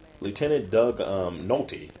 Lieutenant Doug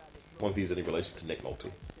Nolte. One of these any relation to Nick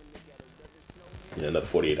Nolte. Yeah, another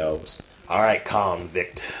 48 hours. All right,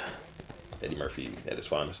 convict. Eddie Murphy at his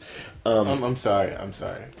finest. I'm sorry.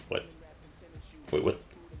 What? Wait, what?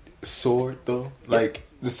 Sword, though? Like,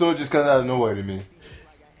 the sword just comes out of nowhere to me.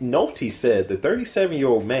 Nolte said the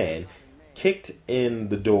 37-year-old man kicked in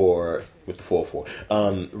the door with the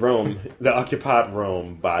 4-4 room, the occupied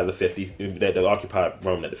room by the occupied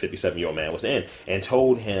room that the 57-year-old man was in, and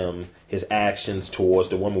told him his actions towards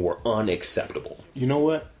the woman were unacceptable. You know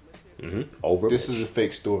what? This is a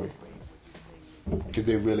fake story. Because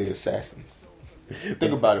they're really assassins.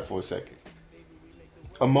 Think about it for a second.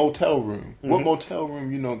 A motel room. What motel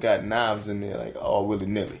room, got knives in there, like, all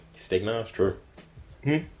willy-nilly? Steak knives, true.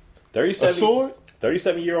 37, a sword?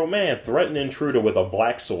 37-year-old man threatened an intruder with a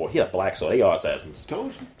black sword. He had a black sword. They are assassins.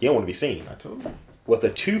 Told you. He don't want to be seen. I told you. With a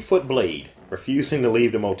 2-foot blade, refusing to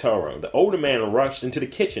leave the motel room. The older man rushed into the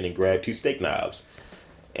kitchen and grabbed 2 steak knives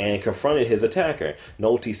and confronted his attacker.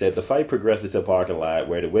 Nolte said the fight progressed into a parking lot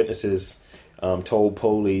where the witnesses told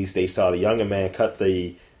police they saw the younger man cut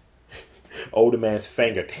the older man's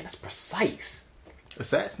finger. Damn, that's precise.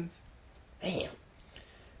 Assassins? Damn.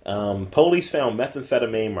 Police found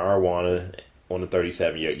methamphetamine, marijuana on the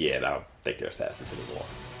 37-year. Yeah, I don't think they're assassins anymore.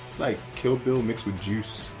 It's like Kill Bill mixed with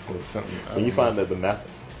juice or something. When you find the meth,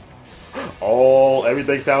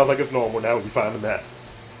 everything sounds like it's normal now when you find the meth.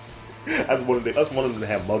 That's one of them to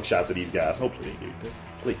have mugshots of these guys. Hopefully they do.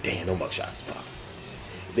 Hopefully, damn, no mugshots. Fuck.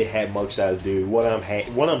 They had mugshots, dude. One of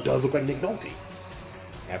them does look like Nick Nolte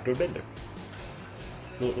after a bender.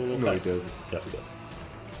 No, he doesn't. Yes, he does.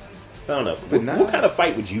 I don't know. What kind of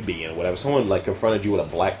fight would you be in or whatever? Someone like confronted you with a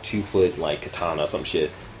black 2-foot like katana or some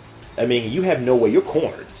shit. I mean, you have no way. You're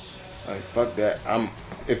cornered. Like, fuck that.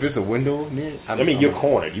 If it's a window, man. You're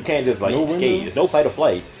cornered. You can't just like escape. There's no fight or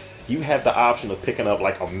flight. You have the option of picking up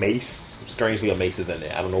like a mace. Strangely, a mace is in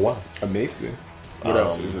there. I don't know why. A mace then? What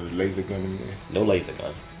else? Is it a laser gun in there? No laser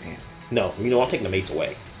gun. Damn. No, I'm taking the mace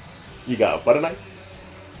away. You got a butter knife?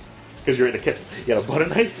 Because you're in the kitchen. You got a butter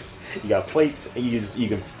knife, you got plates, and you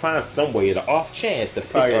can find some way, the off chance, to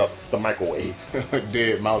pick up the microwave.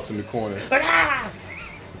 Dead mouse in the corner. Like,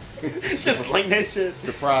 just sling that shit.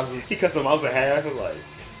 Surprising. He cuts the mouse in half and like,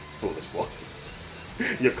 foolish boy.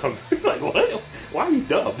 You're coming. Like, what? Why are you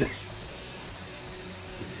dubbed?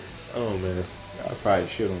 Oh, man. I probably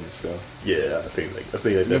shit on myself. Yeah, I see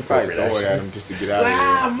that. You probably throw it at him just to get out of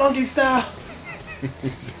there. Monkey style.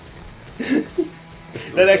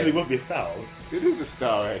 That actually would be a style. It is a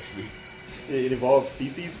style, actually. It involved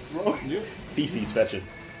feces throwing? Yeah. Feces fetching.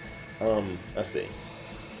 Let's see.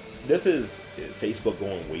 This is Facebook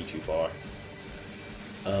going way too far.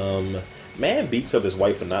 Man beats up his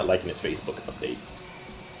wife for not liking his Facebook update.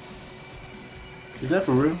 Is that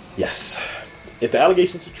for real? Yes. If the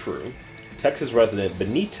allegations are true, Texas resident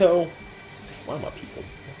Benito... Why am I people?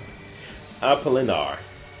 Apolinar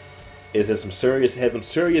has some serious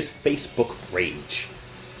Facebook rage.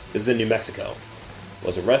 This is in New Mexico.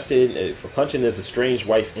 Was arrested for punching his estranged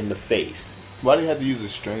wife in the face. Why do you have to use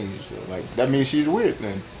estranged though? Like that means she's weird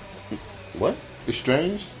then. What?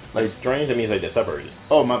 Estranged? Like estranged? That means like they're separated.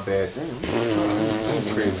 Oh, my bad. Damn.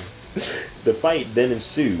 Crazy. The fight then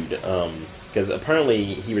ensued because apparently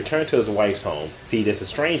he returned to his wife's home. See, this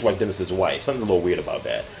estranged wife, then it's his wife. Something's a little weird about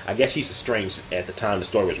that. I guess she's estranged at the time the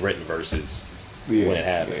story was written versus when it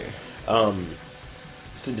happened. Yeah.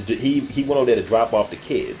 So he went over there to drop off the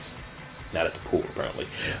kids. Not at the pool, apparently.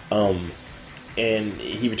 And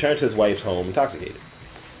he returned to his wife's home intoxicated.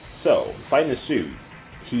 So, fighting ensued.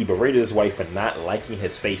 He berated his wife for not liking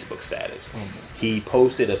his Facebook status. He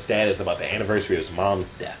posted a status about the anniversary of his mom's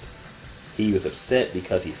death. He was upset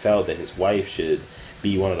because he felt that his wife should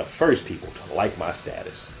be one of the first people to like my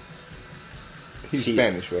status. He's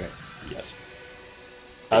Spanish, right? Yes.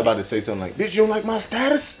 I was about to say something like, bitch, you don't like my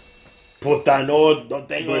status? But now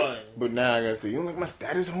I gotta say, you don't like my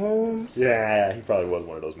status, Holmes? Yeah, he probably was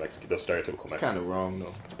one of those stereotypical Mexicans. It's kind of wrong,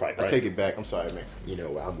 though. It's probably right. I take it back. I'm sorry, Mexican. You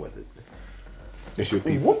know, I'm with it. It's your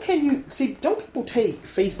people. What can you see? Don't people take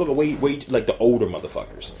Facebook away like the older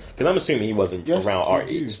motherfuckers? Because I'm assuming he wasn't around our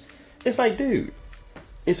age. It's like, dude,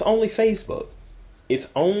 it's only Facebook. It's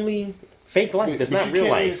only fake life. It's not real life.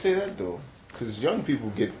 You can't even say that though, because young people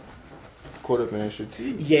get caught up in that shit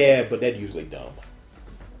too. Yeah, but that's usually dumb.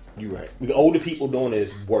 You're right. The older people doing it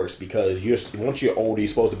is worse because once you're older, you're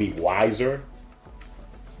supposed to be wiser.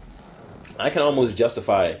 I can almost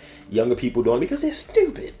justify younger people doing it because they're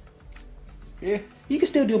stupid. Yeah. You can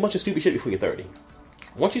still do a bunch of stupid shit before you're 30.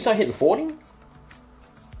 Once you start hitting 40...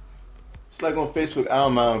 It's like on Facebook, I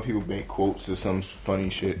don't mind when people make quotes or some funny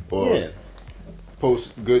shit. Or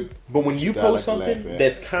post good... But when you post something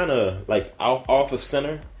that's kind of like off of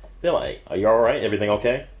center, they're like, are you alright? Everything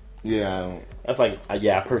okay? Yeah, I don't... That's like,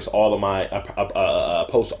 I post all of my... I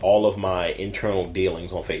post all of my internal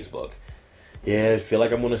dealings on Facebook. Yeah, I feel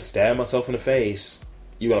like I'm going to stab myself in the face.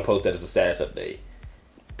 You're going to post that as a status update.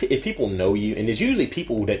 If people know you, and there's usually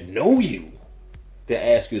people that know you that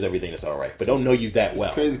ask you is everything that's alright, but don't know you that well.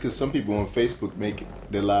 It's crazy because some people on Facebook make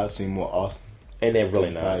their lives seem more awesome. And they're really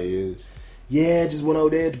not. Probably is. Yeah, just went over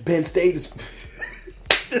there to Penn State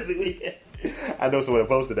this weekend. I know someone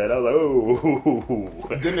posted that. I was like,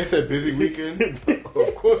 oh. Then they said busy weekend?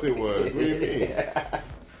 Of course it was. What do you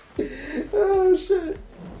mean? Oh, shit.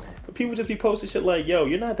 People just be posting shit like, yo,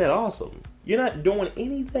 you're not that awesome. You're not doing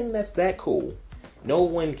anything that's that cool. No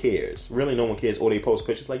one cares. Really, no one cares. Or they post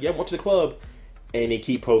pictures like, yeah, I went to the club. And they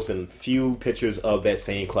keep posting few pictures of that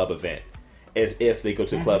same club event. As if they go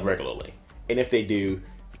to the club regularly. And if they do,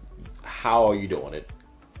 how are you doing it?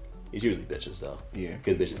 It's usually bitches, though. Yeah.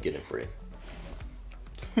 Because bitches get it free.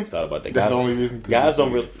 It's not about that. That's the only reason. Guys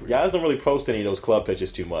don't really post any of those club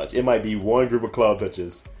pictures too much. It might be one group of club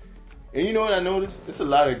pictures. And you know what I noticed? It's a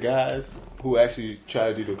lot of guys who actually try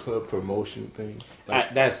to do the club promotion thing.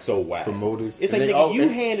 Like that's so wild. Promoters. It's like, nigga, you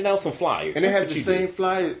handing out some flyers. And they have the same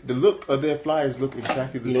flyer. The look of their flyers look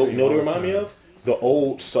exactly the same. You know what they remind me of? The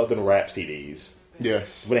old Southern rap CDs.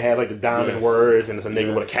 Yes. When it has like the diamond words and it's a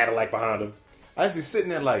nigga with a Cadillac behind him. I was just sitting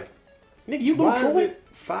there like, nigga, you why is it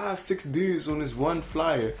 5-6 dudes on this one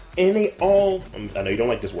flyer? And they all, I know you don't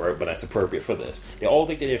like this word, but that's appropriate for this. They all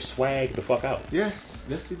think that they're swag the fuck out. Yes,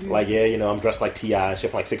 yes they do. Like, yeah, you know, I'm dressed like T.I. and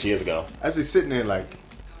shit from like 6 years ago. I was just sitting there like,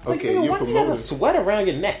 okay, like, you're promoting. You got a sweat around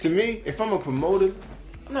your neck? To me, if I'm a promoter,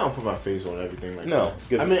 I'm not gonna put my face on everything like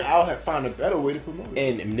that. I mean, I'll find a better way to promote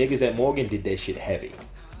it. And niggas at Morgan did that shit heavy.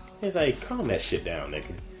 It's like, calm that shit down,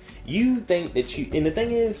 nigga. You think that you, and the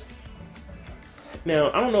thing is,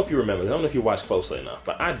 now, I don't know if you remember, I don't know if you watched closely enough,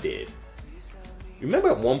 but I did.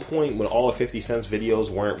 Remember at one point when all of 50 Cent's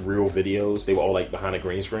videos weren't real videos? They were all like behind a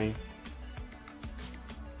green screen?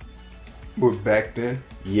 But back then?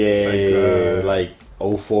 Yeah, like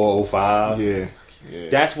 04, 05. Yeah.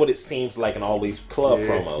 That's what it seems like in all these club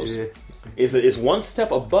promos. Yeah. It's one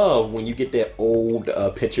step above when you get that old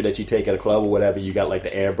picture that you take at a club or whatever. You got like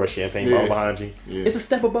the airbrush champagne bottle behind you. Yeah. It's a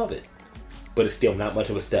step above it. But it's still not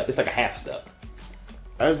much of a step. It's like a half step.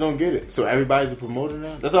 I just don't get it. So everybody's a promoter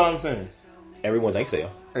now? That's all I'm saying. Everyone thinks they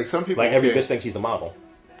are. Like some people, like every bitch thinks she's a model.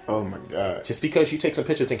 Oh my god! Just because you take some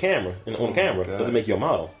pictures on camera doesn't make you a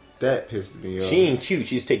model. That pissed me off. She ain't cute.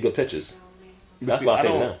 She just take good pictures. That's why I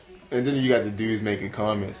say it now. And then you got the dudes making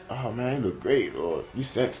comments. Oh man, you look great, or you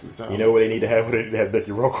sexy. Something. You know what they need to have? They need to have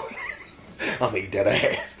Becky Roco. I'll make that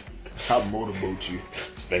ass. I'll motorboat you.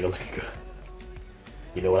 This finger looking good.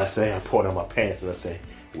 You know what I say? I pour down my pants and I say,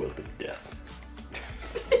 "Welcome to death."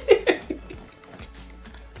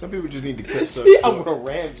 Some people just need to catch stuff. I'm gonna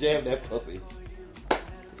ram jam that pussy.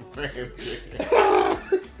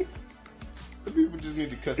 People just need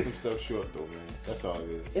to cut some stuff short, though, man. That's all it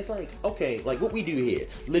is. It's like, okay, like what we do here.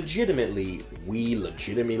 We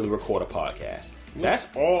legitimately record a podcast. Yeah.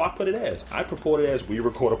 That's all I put it as. I purport it as we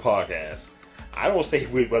record a podcast. I don't say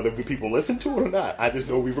whether people listen to it or not. I just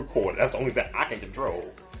know we record it. That's the only thing I can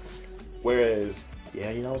control. Whereas, yeah,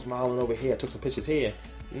 I was modeling over here. I took some pictures here.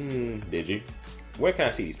 Did you? Where can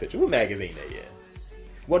I see these pictures? What magazine they in?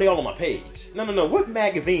 Well, they all on my page. No. What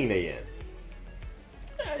magazine they in?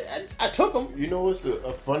 I took them. You know what's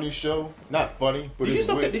a funny show? Not funny, but did you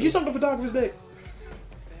suck the photographer's dick?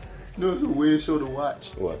 You know, it's a weird show to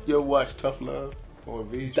watch. What? You ever watch Tough Love or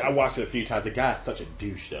VH? I watched it a few times. The guy's such a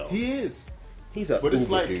douche, though. He is. He's a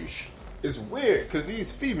douche. It's weird because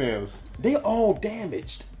these females, they're all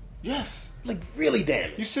damaged. Yes, like really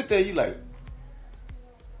damaged. You sit there, you like,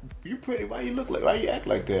 you pretty. Why you act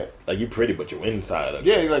like that? Like you pretty, but you're inside.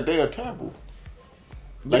 Yeah, like they are terrible.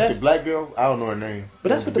 Like the black girl, I don't know her name. But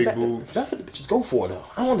that's what that's what the bitches go for, though.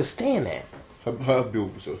 I don't understand that. Her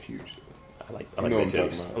build was so huge, though. I like big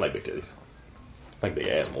titties. I like big titties. I like big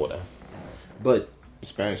ass more, though. But the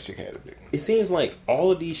Spanish chick had a big one. It seems like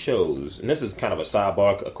all of these shows, and this is kind of a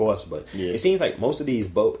sidebar, of course, but it seems like most of these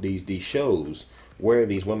shows where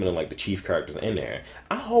these women are like the chief characters in there.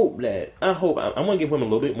 I'm gonna give women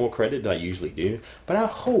a little bit more credit than I usually do, but I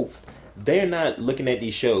hope they're not looking at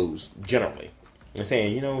these shows generally and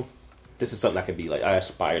saying, this is something I could be like. I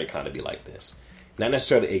aspire to kind of be like this. Not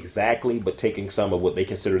necessarily exactly, but taking some of what they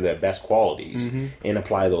consider their best qualities and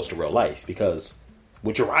apply those to real life. Because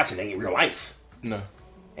what you're watching ain't real life. No.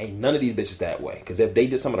 Ain't none of these bitches that way. Because if they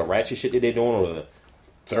did some of the ratchet shit that they're doing, or the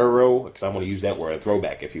thorough, because I'm going to use that word,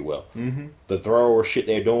 throwback, if you will. Mm-hmm. The thorough shit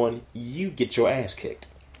they're doing, you get your ass kicked.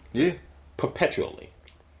 Yeah. Perpetually.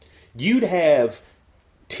 You'd have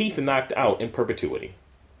teeth knocked out in perpetuity.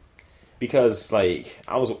 Because, like,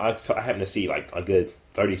 I happened to see, like, a good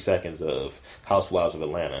 30 seconds of Housewives of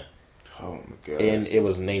Atlanta. Oh, my God. And it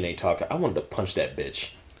was Nene talking. I wanted to punch that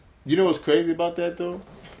bitch. You know what's crazy about that, though?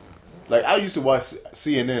 Like, I used to watch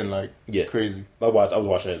CNN, like, crazy. I was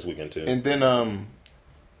watching it this weekend, too. And then,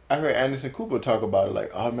 I heard Anderson Cooper talk about it,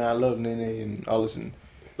 like, oh, man, I love Nene and all this. And,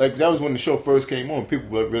 like, that was when the show first came on.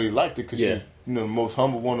 People really liked it because she's, the most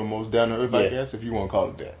humble one, the most down-to-earth, I guess, if you want to call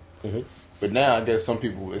it that. Mm-hmm. But now, I guess some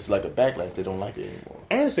people, it's like a backlash. They don't like it anymore.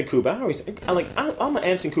 Anderson Cooper, I'm an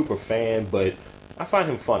Anderson Cooper fan, but I find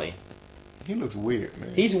him funny. He looks weird,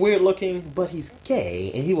 man. He's weird looking, but he's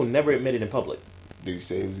gay, and he will never admit it in public. Did he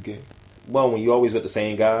say he was gay? Well, when you always with the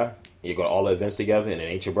same guy, you go to all the events together, and it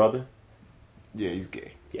ain't your brother. Yeah, he's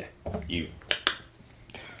gay. Yeah, you.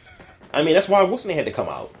 I mean, that's why Wilson had to come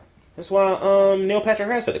out. That's why Neil Patrick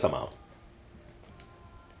Harris had to come out.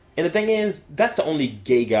 And the thing is, that's the only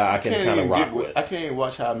gay guy I can kind of rock with. I can't even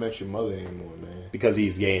watch How I Met Your Mother anymore, man. Because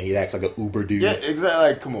he's gay and he acts like an uber dude. Yeah, exactly.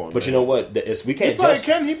 Like, come on, but man. You know what? We can't.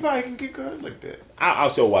 He probably can get girls like that. I'll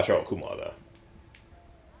still watch Harold Kumar though.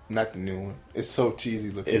 Not the new one. It's so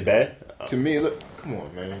cheesy looking. It's bad? To me, look. Come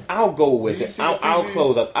on, man. I'll go with it. I'll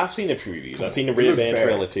close up. I've seen the previews. I've seen the Red Band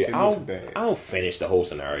trailer too. I'll finish the whole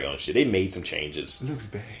scenario and shit. They made some changes. It looks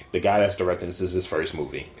bad. The guy that's directing this is his first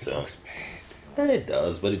movie. So. It looks bad. It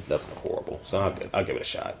does, but it doesn't look horrible. So I'll give it a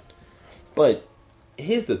shot. But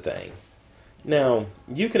here's the thing. Now,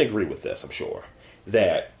 you can agree with this, I'm sure,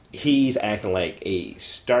 that he's acting like a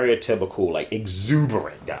stereotypical, like,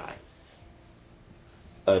 exuberant guy.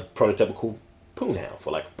 A prototypical poonhound,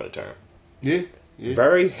 for lack of a better term. Yeah.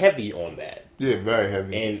 Very heavy on that. Yeah, very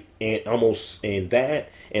heavy. And almost in that,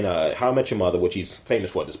 and How I Met Your Mother, which he's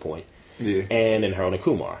famous for at this point. Yeah. And in Harold and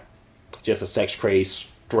Kumar. Just a sex-crazed,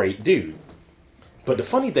 straight dude. But the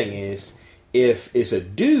funny thing is, if it's a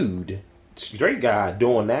dude, straight guy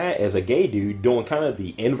doing that as a gay dude, doing kind of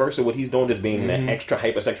the inverse of what he's doing, just being an extra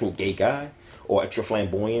hypersexual gay guy or extra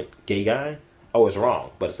flamboyant gay guy, it's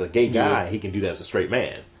wrong. But it's a gay guy, he can do that as a straight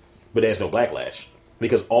man. But there's no backlash.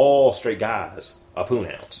 Because all straight guys are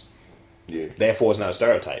poonhounds. Yeah. Therefore, it's not a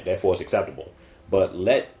stereotype. Therefore, it's acceptable. But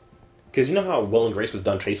because you know how Will and Grace was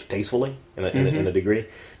done tastefully in a degree?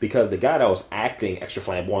 Because the guy that was acting extra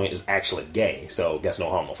flamboyant is actually gay, so that's no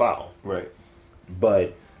harm, no foul. Right.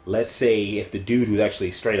 But let's say if the dude who's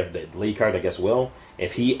actually straight up the lead card, I guess Will,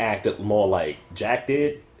 if he acted more like Jack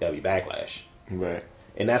did, that'd be backlash. Right.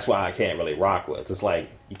 And that's why I can't really rock with. It's like,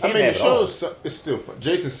 you can't have it all. The show is still fun.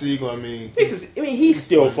 Jason Segel, he's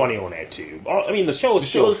still funny on that too. The show is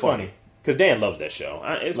still funny. Because Dan loves that show.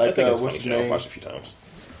 I think it's a funny show. I've watched it a few times.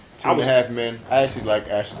 2.5 Men. I actually like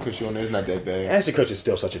Ashton Kutcher on there. It's not that bad. Ashton Kutcher's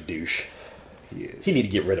still such a douche. He is. He need to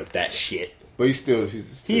get rid of that shit. But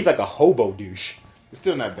he's like a hobo douche. It's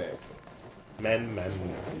still not bad. Man.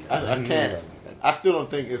 I can't. I still don't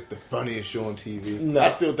think it's the funniest show on TV. No. I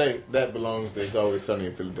still think that belongs to It's Always Sunny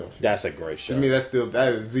in Philadelphia. That's a great show. To me,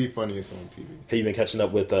 that is the funniest on TV. Have you been catching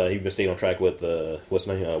up with? You've been staying on track with what's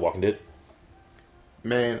his name? Walking Dead.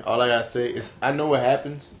 Man, all I gotta say is I know what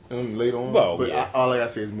happens later on, but all I gotta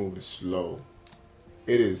say is moving slow.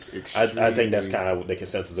 It is extremely. I think that's kind of the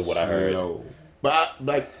consensus of what I heard. But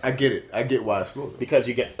I get it. I get why it's slow. Because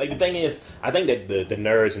you get the thing is, I think that the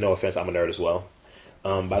nerds. No offense, I'm a nerd as well.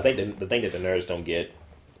 But I think the thing that the nerds don't get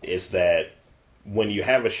is that when you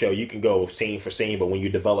have a show, you can go scene for scene, but when you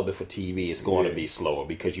develop it for TV, it's going to be slower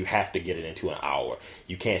because you have to get it into an hour.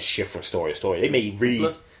 You can't shift from story to story. They may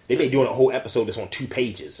doing a whole episode that's on 2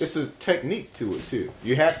 pages. It's a technique to it too.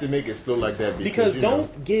 You have to make it slow like that because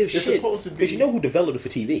don't give shit. Because you know who developed it for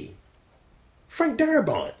TV? Frank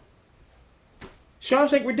Darabont.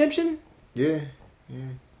 Shawshank Redemption. Yeah.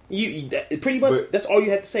 Pretty much that's all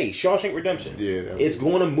you had to say. Shawshank Redemption. Yeah, it's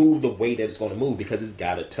going to move the way that it's going to move because it's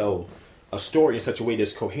got to tell a story in such a way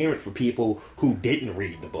that's coherent for people who didn't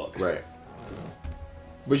read the books. Right.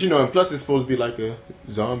 But and plus it's supposed to be like a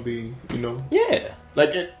zombie. Yeah.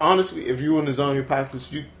 Like honestly, if you were in the zombie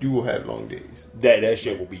apocalypse, you will have long days. That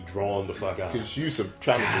shit will be drawn the fuck out because you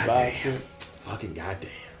trying to survive shit. Fucking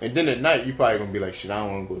goddamn. And then at night, you probably gonna be like, shit, I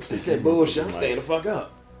don't want to go to sleep. They said bullshit. I'm staying the fuck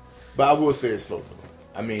up. But I will say it's slow though.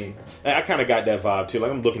 I mean, I kind of got that vibe too.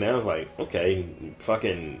 Like I'm looking at it, I was like, okay,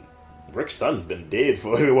 fucking Rick's son's been dead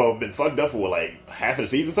been fucked up for like half of the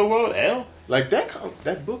season so far. What the hell? Like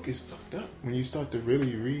that book is fucked up when you start to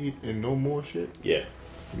really read and know more shit. Yeah.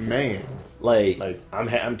 Man, like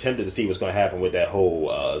I'm tempted to see what's gonna happen with that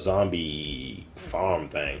whole zombie farm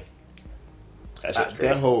thing.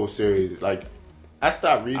 That whole series, like. I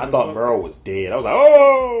stopped reading. I thought Merle was dead. I was like,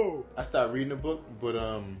 oh! I stopped reading the book,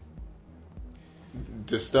 but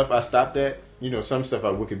the stuff I stopped at, some stuff I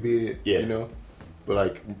Wikipedia, but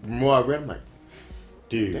like the more I read, I'm like,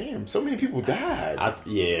 dude, damn, so many people died.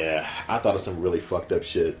 I thought of some really fucked up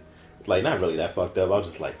shit. Like not really that fucked up. I was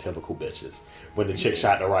just like typical bitches. When the chick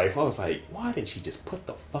shot the rifle, I was like, why didn't she just put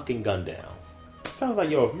the fucking gun down? So I was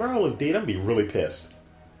like, yo, if Merle was dead, I'd be really pissed.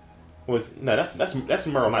 That's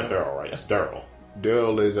Merle, not Daryl, right? That's Daryl.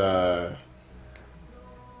 Daryl is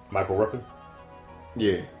Michael Rooker?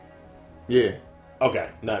 Yeah. Okay,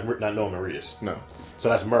 not Norman Reedus. No. So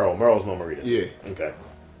that's Merle. Merle's Norman Reedus. Yeah. Okay.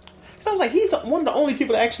 Sounds like he's one of the only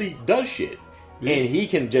people that actually does shit. Yeah. And he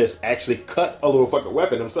can just actually cut a little fucking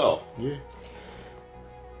weapon himself. Yeah.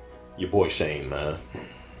 Your boy Shane, man.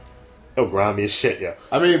 He'll grind me as shit, yeah.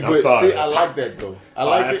 I mean, but see, I like that though. I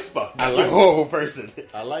like it. I like the whole person.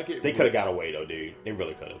 I like it. They could have got away though, dude. They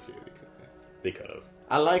really could have. They could have.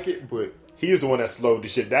 I like it, but he was the one that slowed the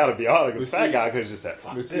shit down. To be honest, because fat guy could have just said,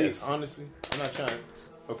 "Fuck this." Honestly, I'm not trying.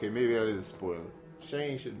 Okay, maybe that is a spoiler.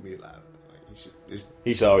 Shane shouldn't be alive. Like,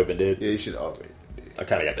 he should already been dead. Yeah, he should already be dead. I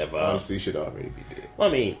kind of got that vibe. Honestly, he should already be dead. Well,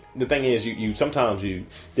 I mean, the thing is, you sometimes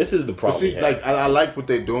this is the problem. But see, like I like what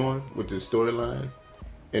they're doing with the storyline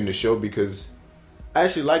in the show because I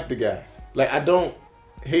actually like the guy. Like I don't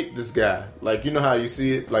hate this guy. Like you know how you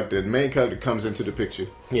see it, like the main character comes into the picture.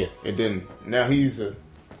 Yeah. And then now he's a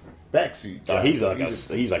backseat guy. He's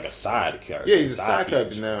like a side character. Yeah, he's a side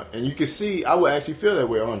character now. And you can see I would actually feel that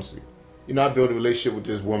way, honestly. I built a relationship with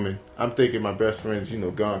this woman. I'm thinking my best friend's,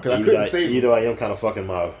 gone. Because I couldn't save her. I am kind of fucking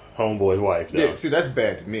my homeboy's wife, though. Yeah, see, that's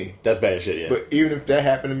bad to me. That's bad shit, yeah. But even if that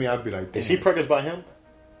happened to me, I'd be like, damn. Is she practiced by him?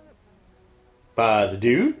 By the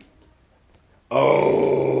dude?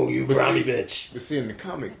 Oh, you grimy bitch. But see, in the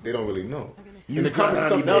comic, they don't really know. In the comic,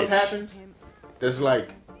 something else happens that's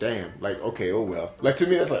like, damn. Like, okay, oh well. Like, to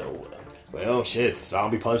me, that's like, oh well. Well, shit,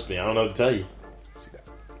 zombie punched me. I don't know what to tell you.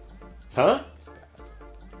 Huh?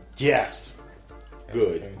 Yes.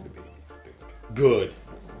 Good. Good.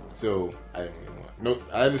 So, I didn't really want... No,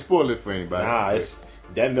 I didn't spoil it for anybody. Nah,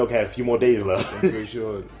 that milk had a few more days left. I'm pretty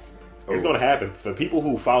sure... It's going to happen for people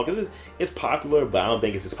who follow because it's popular, but I don't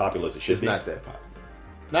think it's as popular as it should be. It's not that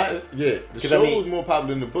popular. The show is more popular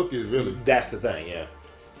than the book is, really. That's the thing, yeah.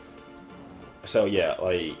 So yeah,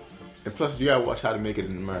 like, and plus you gotta watch How to Make It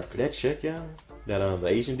in America. That chick, yeah, that the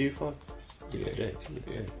Asian dude fuck. Yeah,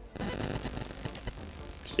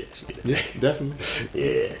 she did. Yeah,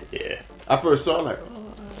 definitely. yeah. I first saw it like,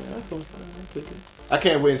 I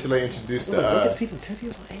can't wait until they introduce the. See them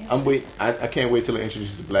titties on I can't wait till they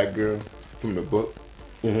introduce the black girl from the book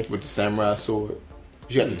with the samurai sword.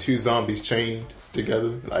 She got the two zombies chained together,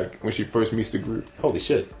 like when she first meets the group. Holy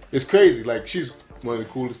shit! It's crazy. Like she's one of the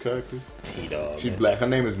coolest characters. T-Dog. She's black. Her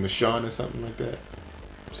name is Michonne or something like that.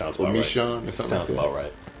 Sounds about right. Michonne or something. Sounds like about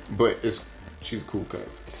right. But she's a cool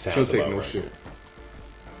character. She don't take no shit.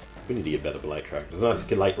 We need to get better black characters. Unless you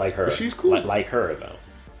can like her. But she's cool. Like her though.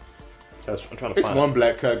 So I'm trying to It's find one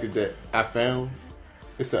black character that I found.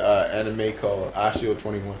 It's an anime called Ashio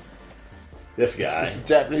 21. this guy. It's a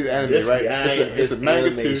Japanese anime, This right? guy It's a manga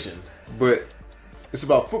too, animation. but it's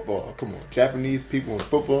about football. Come on, Japanese people in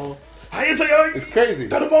football. It's It's crazy.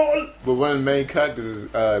 to the ball. But one of the main characters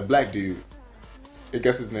is a black dude. I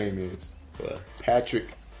guess his name is Patrick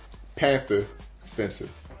Panther Spencer.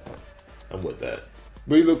 I'm with that.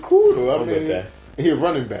 But he look cool though. I'm with that. He a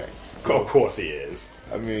running back. Of course he is.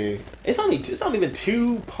 I mean, It's only been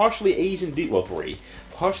 2 partially Asian dudes. Well, 3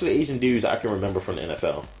 partially Asian dudes I can remember from the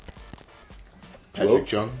NFL. Patrick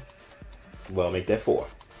Chung. Well, make that 4.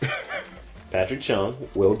 Patrick Chung,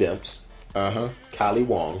 Will Demps, Kylie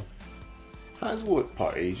Wong. How's what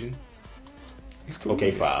part Asian? He's cool.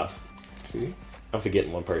 Okay, 5. See, I'm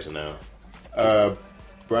forgetting one person now.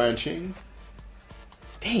 Brian Ching.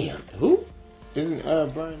 Damn, who? Isn't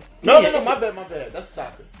Brian? No, My bad. That's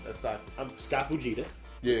soccer. I'm Scott Fujita.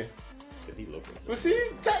 Yeah. Cause he looked like But see,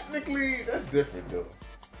 technically, that's different though.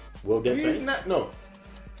 Will Demps. He's not. No.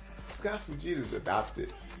 Scott Fujita's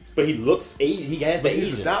adopted. But he looks Asian. He has the But he's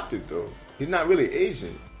Asian. adopted though. He's not really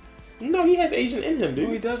Asian. No, he has Asian in him, dude.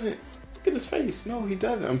 No, he doesn't. Look at his face. No, he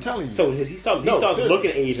doesn't. I'm telling you. So he starts seriously.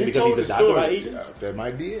 looking Asian He because told he's the adopted by story. Asians? That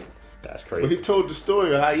might be it. That's But crazy. he told the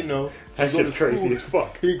story of how, That he go shit's to crazy school. as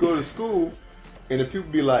fuck. He go to school, and the people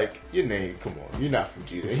be like, "Your name, come on, you're not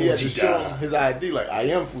Fujita." And he had to show Fujita. him his ID, like, "I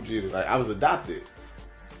am Fujita. Like, I was adopted.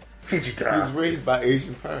 He was Fujita. raised by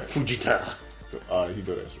Asian parents." Fujita. So, you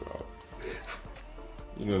know that's wrong.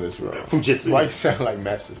 You know that's wrong. Fujitsu. Why you sound like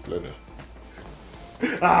Master Splinter?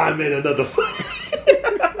 I made another.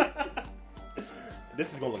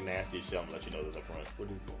 This is gonna look nasty as shit. I'm gonna let you know this up front. What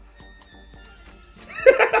is it?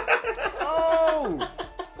 Oh!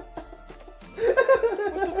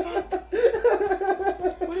 What the fuck?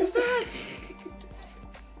 What is that?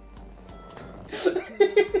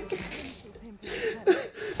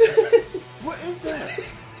 What is that?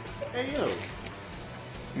 Hey yo.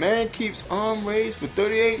 Man keeps arm raised for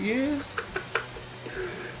 38 years?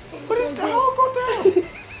 What is that? How it go down?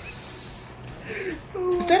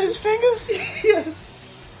 Is that his fingers? Yes.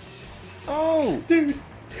 Oh. Dude,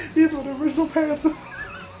 these were the original Panthers.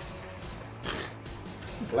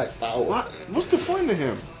 Black Power. What's the point of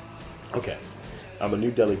him? Okay. I'm a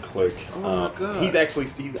New Delhi clerk. Oh my God. He's actually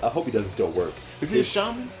I hope he doesn't still work. Is he a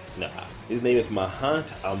shaman? Nah. His name is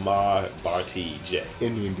Mahant Amar Bharti J.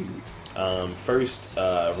 Indian dude. First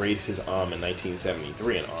raised his arm in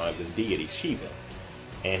 1973 in honor of his deity Shiva,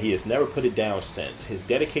 and he has never put it down since. His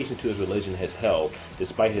dedication to his religion has held,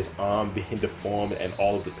 despite his arm being deformed and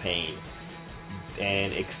all of the pain,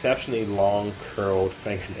 and exceptionally long curled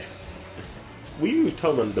fingernails. We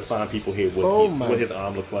told him to find people here what his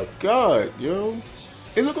arm looks like. God, yo.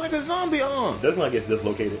 It looked like a zombie arm. Doesn't like it's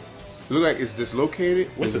dislocated. It look like it's dislocated.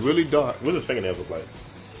 It's really dark. What's his fingernails look like?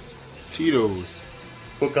 Cheetos.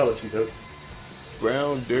 What color Cheetos?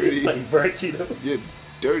 Brown, dirty. Like burnt Cheetos? Yeah,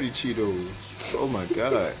 dirty Cheetos. Oh my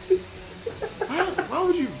God. Why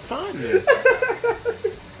would you find this?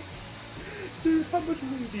 Dude, how much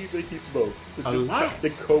weed do you think he smokes A lot. to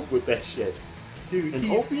cope with that shit? Dude, And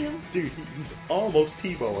he's- opium? Dude, he's almost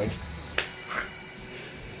T-bowing.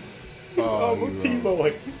 He's Oh, almost you're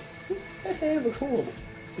T-bowing. That hand looks horrible.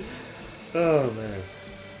 Oh,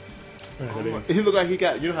 man. He look like he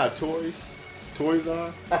got, you know how toys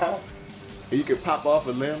are? And you could pop off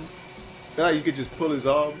a limb. Like you could just pull his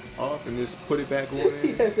arm off and just put it back on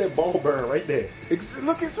He there. has that ball burn right there.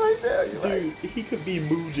 Look, it's right there. You're Dude, like, he could be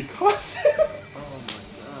Mujikasa. oh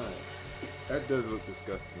my God. That does look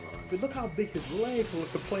disgusting. Honestly. But look how big his legs look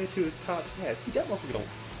compared to his top hat. That motherfucker don't...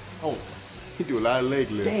 Oh, He do a lot of leg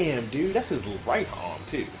lifts. damn, dude. That's his right arm,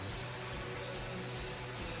 too.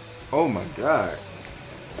 Oh my God.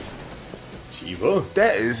 Shiva.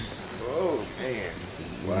 That is. Oh man.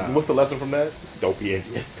 Wow. What's the lesson from that? Don't be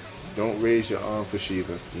Indian. Don't raise your arm for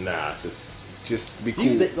Shiva. Nah, just Be do you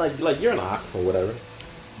cool. think, like you're an Ak or whatever.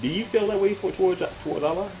 Do you feel that way towards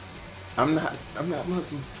Allah? I'm not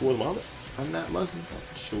Muslim. Towards Muhammad? I'm not Muslim.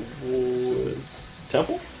 Towards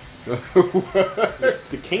temple?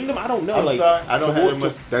 The kingdom? I don't know. I'm sorry. I don't have toward- that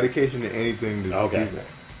much dedication to anything to Okay. do that.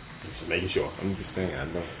 Just making sure. I'm just saying. I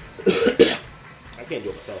know. I can't do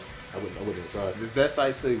it myself. I wouldn't even try. Does that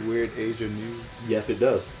site say Weird Asia News? Yes, it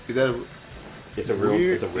does. Is that It's a real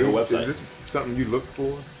website. Is this something you look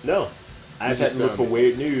for? No. I just had to look found for it.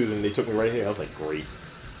 weird news, and they took me right here. I was like, great.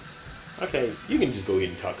 Okay, you can just go ahead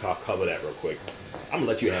and cover that real quick. I'm going to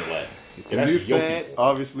let you handle that. The That's new your fad, people.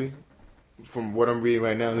 obviously, from what I'm reading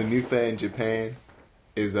right now, the new fad in Japan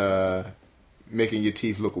is making your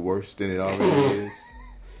teeth look worse than it already is.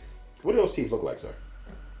 What do those teeth look like, sir?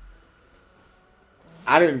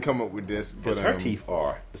 I didn't come up with this, but Because her teeth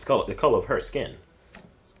are the color of her skin.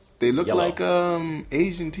 They look yellow. like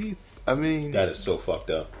Asian teeth. I mean, That is so fucked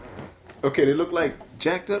up. okay, they look like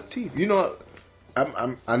jacked up teeth. You know,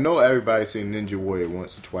 I know everybody's seen Ninja Warrior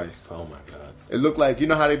once or twice. Oh my god. It looked like, you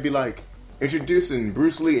know how they be like introducing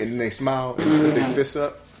Bruce Lee and then they smile and put their fists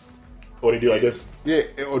up. Or they do like this? Yeah,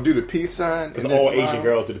 or do the peace sign. Because and then all smile. Asian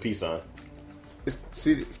girls do the peace sign.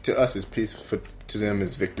 See, to us it's peace. To them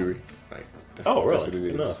it's victory. Like, that's, Oh, really? That's what it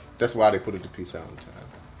is. Enough. That's why they put it to peace out all the time.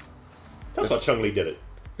 That's why Chung Lee did it.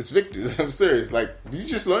 It's victory. I'm serious. Like, did you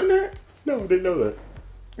just learn that? No, I didn't know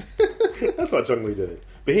that. That's why Chung Lee did it.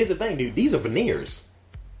 But here's the thing, dude. These are veneers.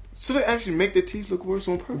 So they actually make their teeth look worse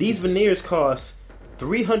on purpose. These veneers cost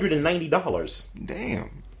 $390.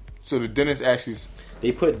 Damn. So the dentist actually.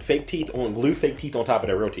 They put glue fake teeth on top of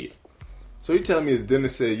their real teeth. So you telling me the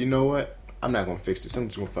dentist said, you know what? I'm not gonna fix this. I'm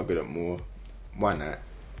just gonna fuck it up more. Why not?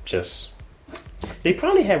 They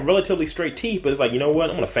probably have relatively straight teeth, but it's like, you know what?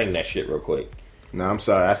 I'm gonna fang that shit real quick. No, I'm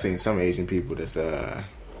sorry. I seen some Asian people that's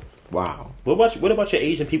wow. What about your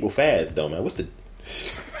Asian people fads though, man? What's the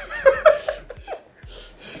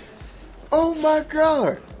Oh my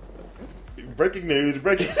god. breaking news?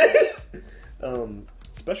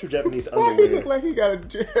 Special Japanese Why he underwear look like he got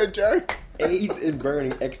a jerk? aids in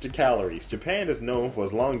burning extra calories. Japan is known for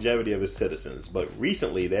its longevity of its citizens, but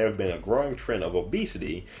recently there have been a growing trend of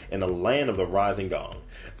obesity in the land of the rising gong.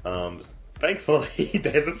 Thankfully,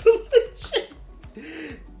 there's a solution.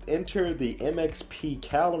 Enter the MXP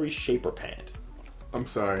Calorie Shaper Pant. I'm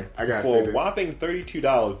sorry. I gotta For say a this. whopping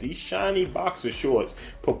 $32, these shiny boxer shorts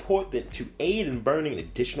purport to aid in burning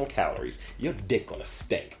additional calories. Your dick gonna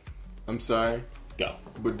stink. I'm sorry. Go.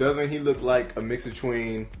 But doesn't he look like a mix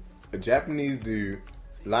between a Japanese dude,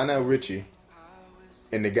 Lionel Richie,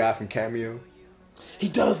 and the guy from Cameo? He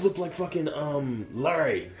does look like fucking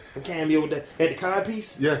Larry from Cameo with the cod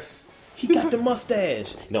piece. Yes. He got the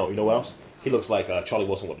mustache. No, you know what else? He looks like Charlie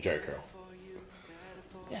Wilson with a Jerry curl.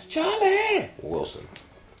 That's Charlie Wilson.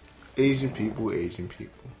 Asian people.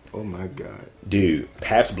 Oh my god. Dude,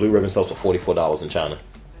 Pabst Blue Ribbon sells for $44 in China.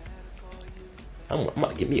 I'm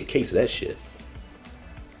about to get me a case of that shit.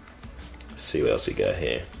 Let's see what else we got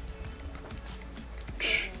here.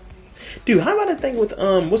 Dude, how about that thing with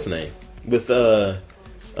what's the name? With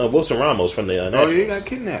Wilson Ramos from the Nationals. Oh, he got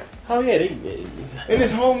kidnapped. Oh yeah, In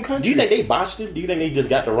his home country. Do you think they botched it? Do you think they just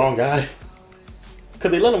got the wrong guy?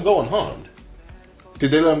 Because they let him go unharmed.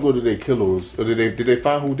 Did they let him go? Did they kill us? Or did they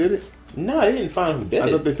find who did it? No, they didn't find who did I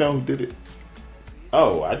it. thought they found who did it.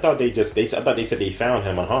 Oh, I thought they said they found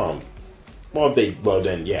him unharmed. Well, then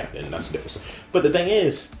that's the difference. But the thing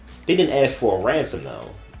is, they didn't ask for a ransom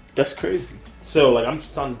though. That's crazy. So like, I'm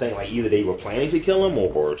starting to think like either they were planning to kill him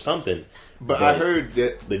or something. But I heard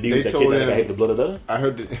that the dude they that told kidnapped him. the blood of the.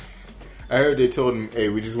 I heard they told him, "Hey,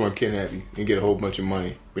 we just want to kidnap you and get a whole bunch of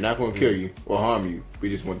money. We're not going to kill you or harm you. We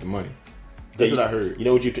just want the money." That's what I heard. You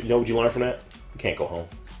know what you learned from that? You can't go home.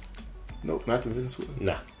 Nope, not to Venezuela.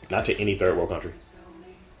 Nah, not to any third world country.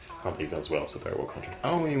 I don't think Venezuela is a third world country.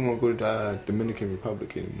 I don't even want to go to the Dominican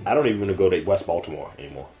Republic anymore. I don't even want to go to West Baltimore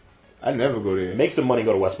anymore. I never go there. Make some money,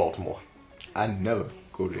 go to West Baltimore. I never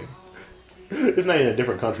go there. It's not in a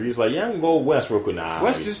different country. It's like, yeah, I'm gonna go west real quick. Nah,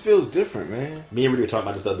 West just feels different, man. Me and Rudy were talking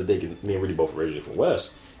about this the other day. 'Cause me and Rudy both originally from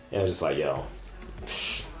West, and I was just like, yo,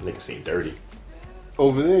 niggas seem dirty.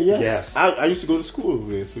 Over there, yes. Yes. I used to go to school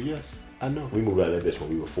over there, so yes, I know. We moved out of that bitch when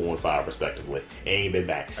we were 4 and 5 respectively. Ain't been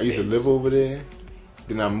back since. I used to live over there.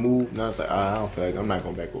 Then I moved, and I was like, I don't feel like I'm not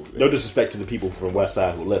going back over there. No disrespect to the people from West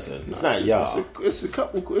Side who listen. It's not y'all.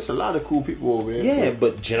 It's a lot of cool people over there. Yeah,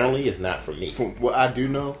 but generally it's not for me. From what I do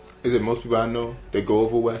know is that most people I know that go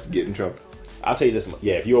over West get in trouble. I'll tell you this.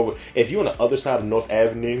 Yeah, if you're on the other side of North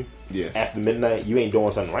Avenue, Yes. after midnight, you ain't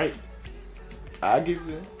doing something right. I give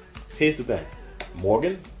you that. Here's the thing.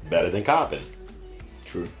 Morgan, better than Coppin.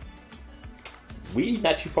 True. We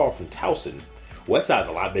not too far from Towson. West Side's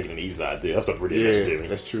a lot bigger than the East Side, too. That's what really is, dude.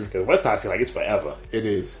 That's true. Because West Side seems like it's forever. It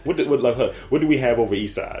is. What do we have over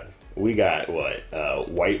East Side? We got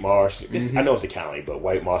White Marsh. I know it's a county, but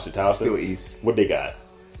White Marsh and Towson. Still East. What they got?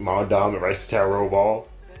 Mondom and Rice Tower Ball.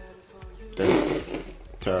 That's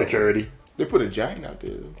terrible. Security. They put a giant out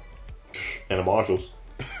there, though. And the Marshalls.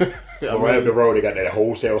 I Right up the road, they got that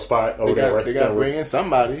wholesale spot over there. They got to bring in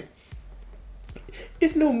somebody.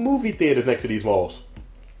 It's no movie theaters next to these malls.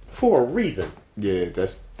 For a reason. Yeah,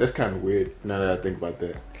 that's kind of weird now that I think about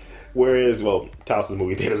that. Whereas, Towson's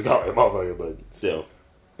movie theaters got a motherfucker, but still.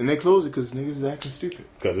 And they close it because niggas is acting stupid.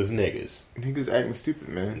 Because it's niggas. Niggas acting stupid,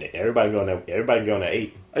 man. Everybody going at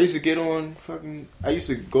 8. I used to I used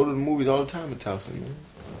to go to the movies all the time in Towson, man.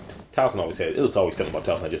 Towson always had, it was always something about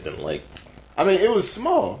Towson I just didn't like. I mean, it was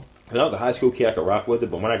small. When I was a high school kid, I could rock with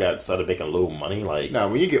it, but when I started making a little money, like... Nah,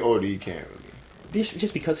 when you get older, you can't really.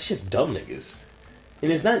 Just because it's just dumb niggas.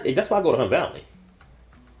 And it's not... That's why I go to Hunt Valley.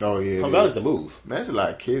 Oh, yeah. Hunt Valley's the move. Man, there's a lot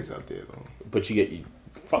of kids out there, though. But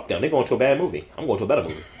fuck them. They're going to a bad movie. I'm going to a better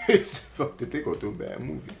movie. Fuck that, they go to a bad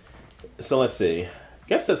movie. So let's see.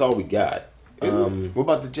 Guess that's all we got. What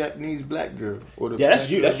about the Japanese black girl? Or the that's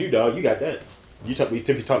you. That's you, dog. You got that. We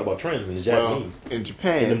simply talked about trends in the Japanese. Well, in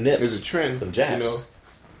Japan, there's a trend. Them Japs.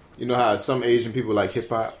 You know how some Asian people like hip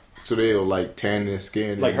hop, so they'll like tan their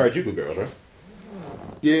skin. Like Harajuku girls, right?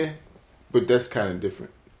 Yeah, but that's kind of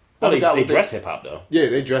different. Well, they dress hip hop though. Yeah,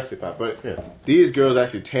 they dress hip hop, but these girls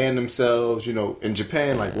actually tan themselves. You know, in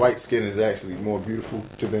Japan, like white skin is actually more beautiful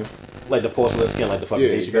to them. Like the porcelain skin, like the fucking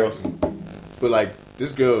Asian girls. But like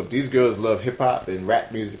these girls love hip hop and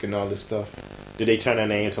rap music and all this stuff. Did they turn their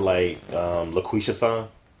name to like LaQuisha-san?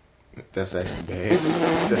 That's actually bad.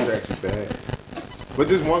 That's actually bad. But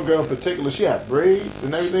this one girl in particular, she had braids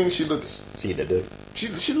and everything. She looked good.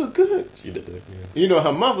 She looked good. She did good. Yeah. You know,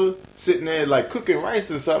 her mother sitting there like cooking rice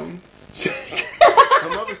or something. Her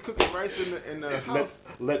mother's cooking rice in the house.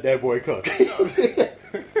 Let that boy cook.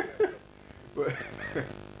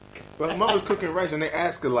 But her mother's cooking rice, and they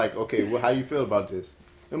ask her like, "Okay, well, how you feel about this?"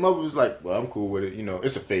 Her mother was like, "Well, I'm cool with it. You know,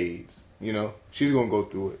 it's a phase. You know, she's gonna go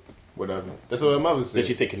through it. Whatever." That's what her mother said. Did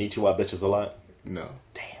she say "Konnichiwa bitches" a lot? No.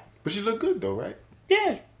 Damn. But she looked good though, right?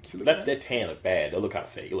 Yeah. That tan look bad. They look kind of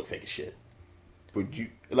fake. It look fake as shit. Would you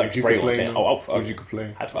like spray on tan? Oh, I'll fuck. Would you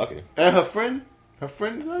complain? I'd fuck it. And her friend. I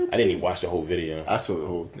didn't even watch the whole video. I saw the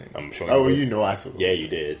whole thing. I'm sure. Oh, you know I saw. Yeah, you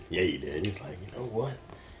did. Yeah, you did. He's like, you know what?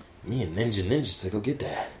 Me and Ninja said, go get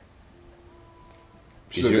that.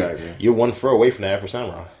 You're one throw away from the Afro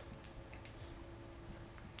Samurai.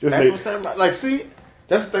 Afro Samurai, like, see,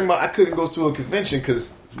 that's the thing about I couldn't go to a convention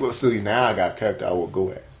because, well, see, now I got a character I would go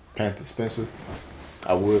as Panther Spencer.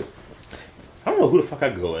 I would. I don't know who the fuck I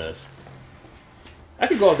could go as. I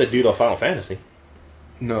could go as that dude on Final Fantasy.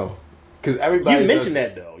 No, because everybody. You mentioned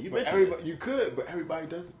that though. You could, but everybody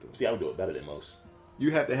does it though. See, I would do it better than most.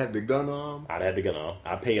 You have to have the gun arm. I'd have the gun arm.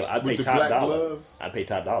 I'd pay the top black dollar. Gloves. I'd pay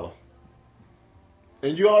top dollar.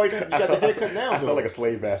 And you already got the haircut now. I sound like a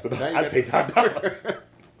slave master. I'd pay top dollar.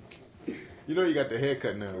 You know you got the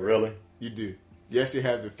haircut now. Right? Really? You do. Yes, you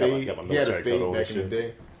have the fade. Got my you had a military fade back in the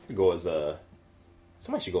day. You go as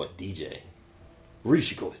somebody should go as DJ. Rudy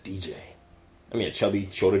should go as DJ. I mean, a chubby,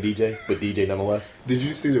 shorter DJ, but DJ nonetheless. Did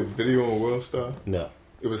you see the video on Worldstar? No.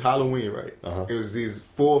 It was Halloween, right? Uh-huh. It was these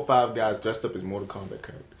 4 or 5 guys dressed up as Mortal Kombat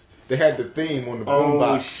characters. They had the theme on the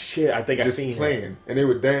boombox. Oh shit! I think I seen playing, and they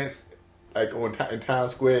would dance like in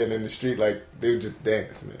Times Square and in the street, like they would just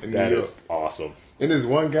dance, man. In New York. Is awesome. And this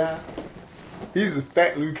one guy, he's a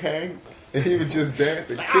fat Liu Kang, and he would just dance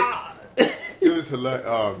and kick. It was hilarious.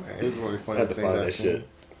 Oh man, it was one of the funniest things I've seen. Shit.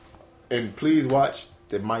 And please watch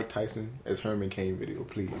the Mike Tyson as Herman Cain video,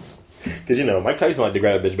 please. Because you know Mike Tyson wanted to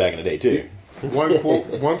grab a bitch back in the day too. One quote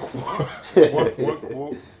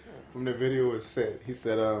from the video was said. He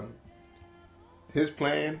said, his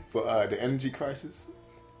plan for the energy crisis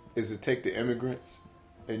is to take the immigrants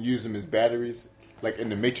and use them as batteries, like in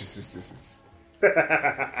the Matrices.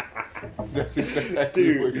 That's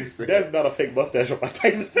exactly what he said. That's not a fake mustache on Mike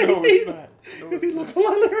Tyson's face. No, it's not. Because he looks a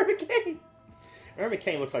lot like Herman Cain. Herman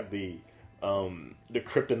Cain looks like the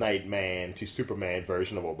Kryptonite man to Superman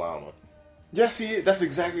version of Obama. Yes, he is. That's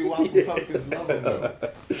exactly why Republicans love him, though.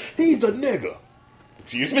 He's the nigga.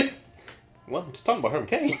 Excuse me? Well, I'm just talking about Herman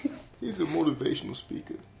Cain. He's a motivational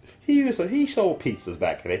speaker. He sold pizzas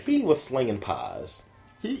back in the day. He was slinging pies.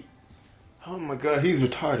 Oh my God, he's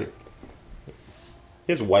retarded.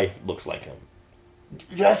 His wife looks like him.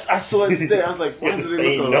 Yes, I saw it today. I was like, why do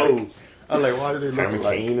they look alike? I was like, why do they look Herman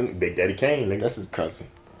alike? Cain and Big Daddy Kane. Nigga. That's his cousin.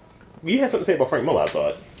 You had something to say about Frank Miller, I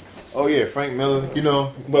thought. Oh yeah, Frank Miller. You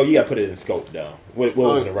know, well, you got to put it in scope down. What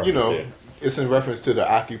was it in reference to? It's in reference to the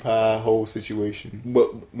Occupy whole situation.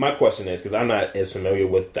 But my question is, because I'm not as familiar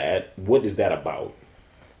with that, what is that about?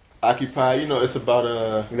 Occupy, it's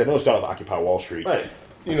about because I know it started with Occupy Wall Street, right?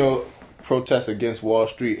 Protests against Wall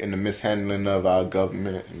Street and the mishandling of our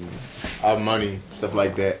government and our money, stuff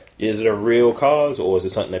like that. Is it a real cause, or is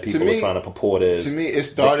it something that people are trying to purport as? To me, it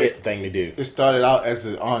started the thing to do. It started out as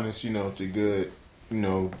an honest, the good,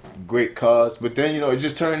 great cause, but then it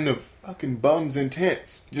just turned into fucking bums and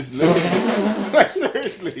tents. Just literally, like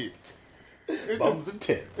seriously, bums and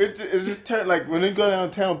tents. It just turned like when they go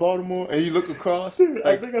downtown Baltimore and you look across. Like,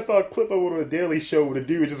 I think I saw a clip of it on a Daily Show with a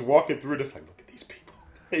dude just walking through, just like, look at these people.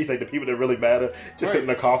 He's like, the people that really matter, just sitting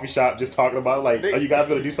in a coffee shop, just talking about it, like, are you guys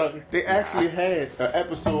gonna do something? They actually had an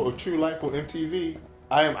episode of True Life on MTV.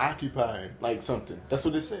 I am occupying like something. That's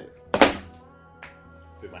what it said.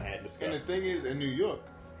 Did my hat disgust. And the thing is, in New York,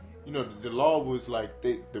 you know, the law was like,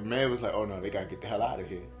 the man was like, oh no, they gotta get the hell out of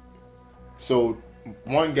here. So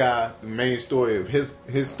one guy, the main story of his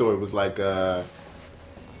story was like,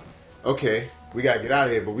 okay, we gotta get out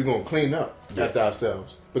of here, but we're gonna clean up after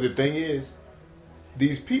ourselves. But the thing is,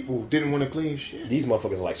 these people didn't want to clean shit. These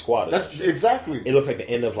motherfuckers are like squatters. That's exactly. It looks like the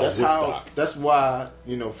end of like Woodstock. That's why,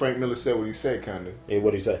 you know, Frank Miller said what he said, kind of. Yeah,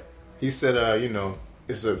 what did he say? He said, you know,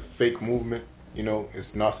 it's a fake movement. You know,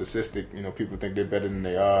 it's narcissistic. You know, people think they're better than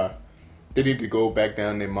they are. They need to go back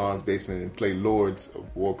down in their mom's basement and play Lords of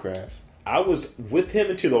Warcraft. I was with him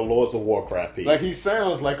into the Lords of Warcraft piece. Like, he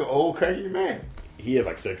sounds like an old crazy man. He is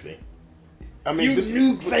like 60. I mean, you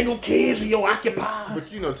newfangled kids, you're occupied.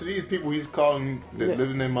 But, you know, to these people he's calling that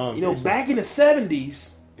live in their mom's basement. You know, back in the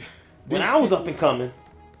 70s, when I was up and coming.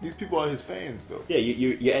 These people are his fans, though. Yeah,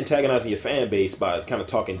 you're antagonizing your fan base by kind of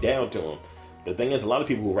talking down to them. The thing is, a lot of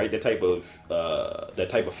people who write that type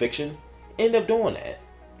of fiction end up doing that.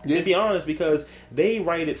 Yeah. To be honest, because they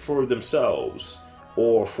write it for themselves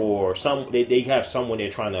or for some. They have someone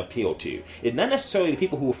they're trying to appeal to. It's not necessarily the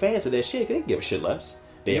people who are fans of that shit. They give a shit less.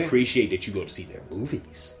 They appreciate that you go to see their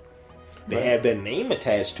movies. They have their name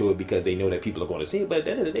attached to it because they know that people are going to see it. But at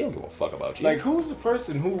the end of the day, they don't give a fuck about you. Like, who's the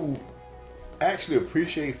person who actually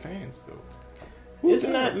appreciate fans though? It's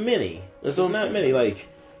not many. It's not many. Like,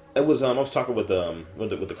 it was. I was talking with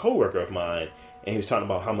the coworker of mine, and he was talking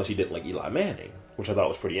about how much he didn't like Eli Manning, which I thought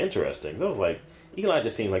was pretty interesting. So I was like, Eli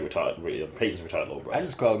just seemed like retarded. Peyton's retarded little brother. I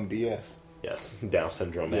just called him DS. Yes, Down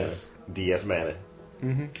syndrome Manning. Yes. DS Manning.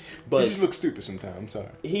 Mm-hmm. But he just looks stupid sometimes. I'm sorry.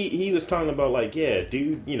 He was talking about like, yeah,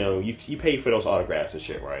 dude, you know, you pay for those autographs and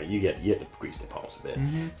shit, right? You have to grease the palms a bit.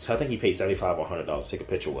 Mm-hmm. So I think he paid $75 or $100 to take a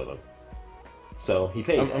picture with him. So he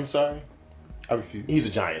paid. I'm sorry. I refuse. He's a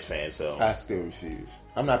Giants fan, so I still refuse.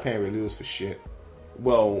 I'm not paying Relios for shit.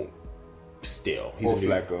 Well, still, he's or a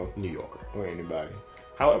Flacco, New Yorker, or anybody.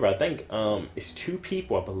 However, I think it's two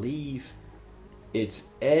people. I believe it's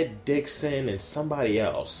Ed Dixon and somebody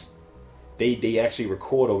else. They actually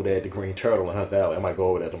record over there at the Green Turtle in Hunt Valley. I might go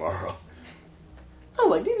over there tomorrow. I was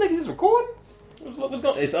like, these niggas is recording? What's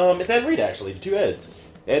going? It's Ed Reed actually. The two Eds,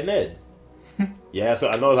 Ed and Ed. Yeah, so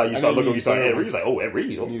I know how you saw looking when you saw Ed Reed. He's like, oh, Ed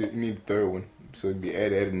Reed. Oh. You need the third one, so it'd be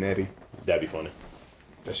Ed and Eddie. That'd be funny.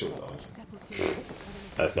 That shit was awesome.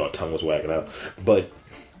 I just know a tongue was wagging out, but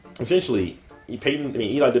essentially,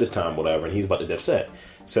 Eli did his time, whatever, and he's about to dip set.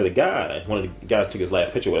 So the guy, one of the guys took his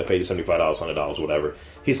last picture with it, paid $75, $100, whatever.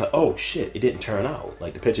 He's like, oh shit, it didn't turn out.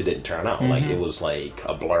 Like, the picture didn't turn out. Mm-hmm. Like, it was like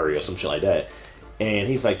a blurry or some shit like that. And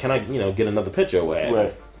he's like, can I, get another picture with it?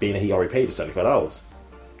 Right. Being that he already paid the $75.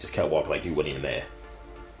 Just kept walking like dude wasn't even there.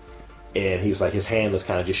 And he was like, his hand was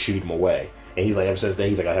kind of just shooting him away. And he's like, ever since then,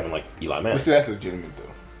 he's like, I haven't like Eli Manning. But see, that's legitimate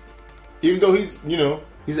though. Even though he's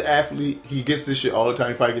an athlete, he gets this shit all the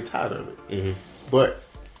time. He probably gets tired of it. Mm-hmm. But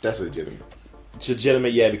that's legitimate. It's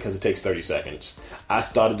legitimate, yeah, because it takes 30 seconds. I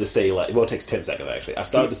started to say, like, well, it takes 10 seconds, actually. I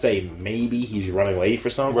started to say maybe he's running late for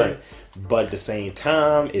something. Right. But at the same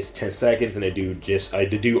time, it's 10 seconds, and the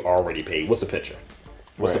dude already paid. What's the picture?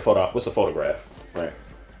 What's the photo? What's the photograph? Right.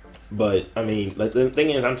 But, I mean, the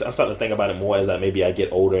thing is, I'm starting to think about it more as maybe I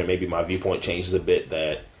get older and maybe my viewpoint changes a bit,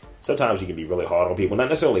 that sometimes you can be really hard on people. Not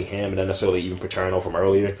necessarily him, not necessarily even Paterno from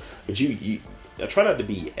earlier, but I try not to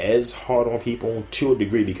be as hard on people to a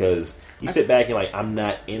degree, because you sit back and like, I'm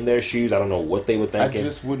not in their shoes. I don't know what they were thinking. I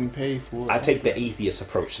just wouldn't pay for it. I take the atheist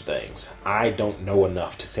approach to things. I don't know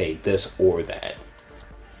enough to say this or that.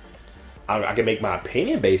 I can make my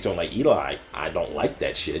opinion based on like Eli. I don't like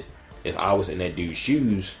that shit. If I was in that dude's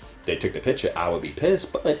shoes that took the picture, I would be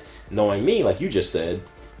pissed. But knowing me, like you just said,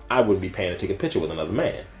 I wouldn't be paying to take a picture with another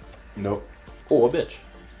man. Nope. Or a bitch.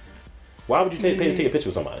 Why would you pay to take a picture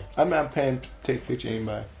with somebody? I'm not paying to take a picture with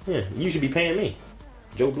anybody. Yeah, you should be paying me.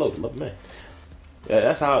 Joe Blow, love man. Yeah,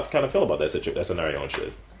 that's how I kind of feel about that situation. That scenario and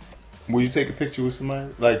shit. Would you take a picture with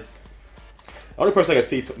somebody? Like, the only person I can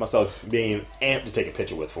see myself being amped to take a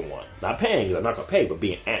picture with, for one. Not paying, because I'm not going to pay, but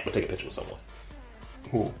being amped to take a picture with someone.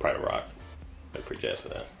 Who? Private Rock. I'm pretty jazzed for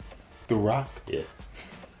that. The Rock? Yeah. I'm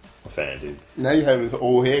a fan, dude. Now you have his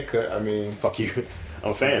old haircut. I mean, fuck you.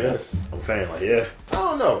 I'm a fan. Yes. I'm a fan. Like, yeah. I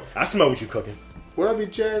don't know. I smell what you cooking. Would I be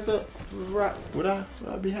jazzed up for The Rock? Would I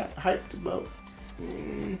be hyped about?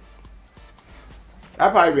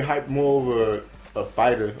 I'd probably be hyped more over a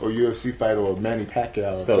fighter or UFC fighter or Manny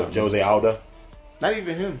Pacquiao. So Jose Aldo. Not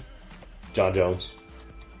even him. John Jones.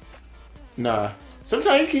 Nah.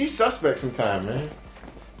 Sometimes he's suspect. Sometimes, man.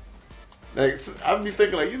 Like, I'd be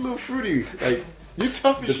thinking like, you little fruity. Like, you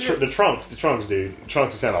tough as shit. The trunks, dude. The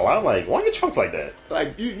trunks sound a lot like, why are your trunks like that?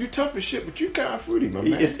 Like, you tough as shit, but you kind of fruity, my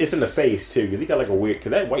man. It's in the face, too, because he got like a weird,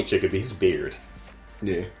 because that white chick could be his beard.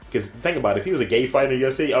 Yeah. Because think about it, if he was a gay fighter in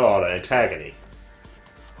UFC, the antagonist.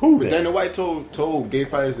 Who But then? Dana White told gay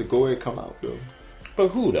fighters to go ahead and come out, though. But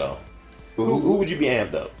who, though? Who would you be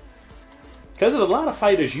amped up? Because there's a lot of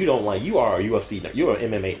fighters you don't like. You are a UFC nerd. You're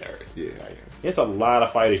an MMA nerd. Yeah, I am. There's a lot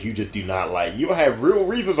of fighters you just do not like. You have real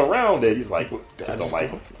reasons around it. He's like, just don't like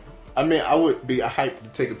him. I mean, I would be hyped to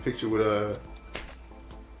take a picture with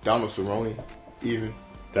Donald Cerrone, even.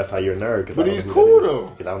 That's how you're a nerd. But he's cool, though.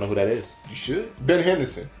 Because I don't know who that is. You should. Ben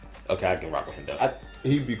Henderson. Okay, I can rock with Hendo.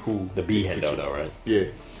 He'd be cool. The B Hendo, though, right? Yeah.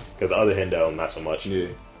 Because the other Hendo, not so much. Yeah.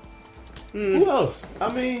 Who else?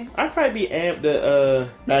 I mean, I'd probably be amped to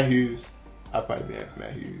Matt Hughes. I'd probably be amped for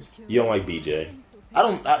Matt Hughes. You don't like BJ. I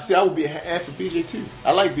would be amped for BJ too.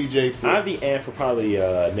 I like BJ. I'd be amped for probably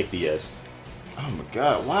Nick Diaz. Oh my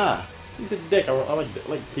God, why? He's a dick. I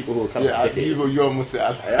like people who are kind of dickhead. You almost said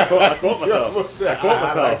I quote myself.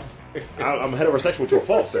 I'm heterosexual to a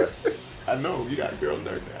fault, sir. I know, you got a girl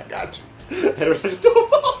nerd there. I got you. Heterosexual to a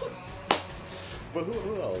fault. But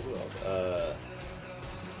who else?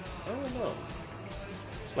 I don't know.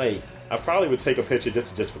 Like, I probably would take a picture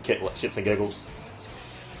just for shits and giggles.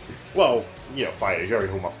 Well, fighters. You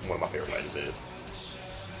already know who one of my favorite fighters is.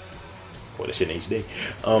 Boy, that shit in HD.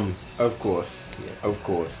 Of course. Yeah. Of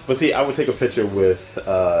course. But see, I would take a picture with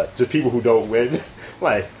just people who don't win.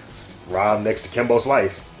 Like, Rob next to Kimbo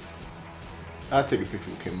Slice. I'd take a picture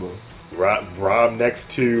with Kimbo. Rob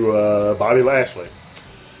next to Bobby Lashley.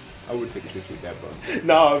 I would take a picture with that bum.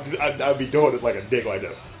 No, I'd be doing it like a dick like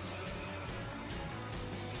this.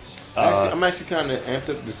 I'm actually kind of amped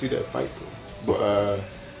up to see that fight, though. With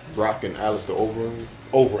Brock and Alistair Overeem.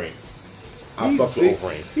 Overeem. I fucked with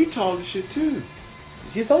Overeem. He tall as shit, too.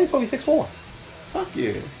 He's probably 6'4". Fuck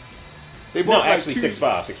yeah. They both No, like actually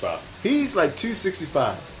 6'5". He's like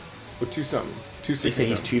 265. Or 2-something. They say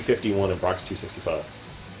he's 251 and Brock's 265.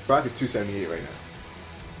 Brock is 278 right now.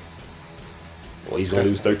 Well, he's going to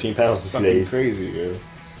lose 13 pounds in a few days. Crazy, yo.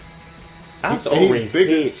 Alistair Overeem's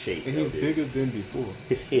head shape. And he's bigger than before.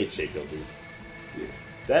 His head shape, though, dude. Yeah.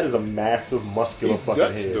 That is a massive, muscular he's fucking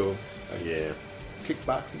Dutch, head. Though. Like, yeah.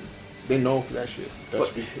 Kickboxing. They known for that shit. But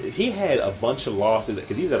he had a bunch of losses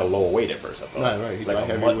because he was at a lower weight at first, I thought. Right. He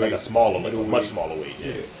like a smaller, much smaller weight.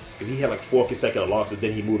 Yeah. Because he had like 4 consecutive losses.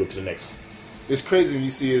 Then he moved up to the next. It's crazy when you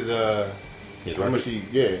see his how much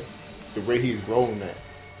the rate he's growing at.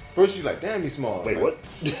 First you're like, damn, he's small. Wait, like, what?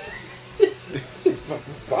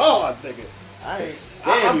 Pause, nigga.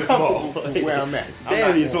 I'm comfortable where I'm at.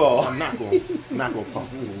 Damn, he's small. I'm not going to pump.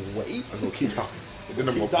 Wait. I'm going to keep talking. Then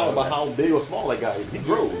I'm going to talk about how big or small that guy is. He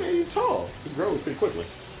grows. He's tall. He grows pretty quickly.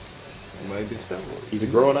 He might be steroids. He's a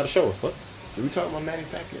grower, not a shower. What? Did we talk about Manny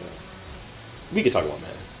Pacquiao? We could talk about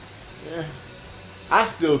Manny. Yeah. I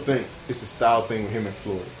still think it's a style thing with him and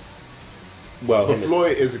Floyd. Well, but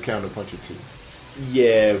Floyd is a counterpuncher too.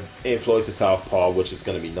 Yeah, and Floyd's a southpaw, which is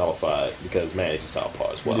going to be nullified because Manny's a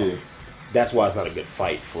southpaw as well. Yeah. That's why it's not a good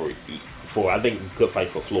fight for I think a good fight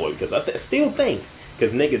for Floyd because I still think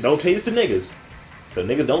because niggas don't taste the niggas, so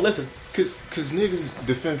niggas don't listen. Cause niggas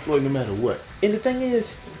defend Floyd no matter what. And the thing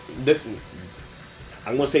is,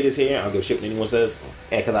 I'm gonna say this here. I don't give a shit what anyone says,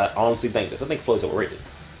 and because I honestly think this, I think Floyd's overrated.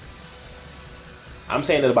 I'm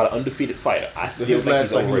saying that about an undefeated fighter. I still think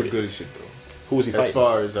he's overrated. He looked good as shit though. Who was he fighting? As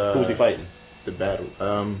far as who was he fighting? The battle.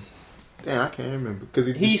 Damn, I can't remember because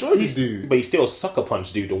he's dude. But he still sucker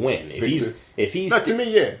punch dude to win. If he's not to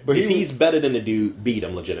me, yeah. But if he's better than the dude, beat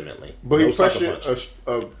him legitimately. But he pressured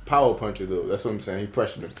a power puncher though. That's what I'm saying. He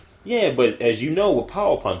pressured him. Yeah, but as you know, with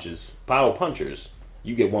power punchers,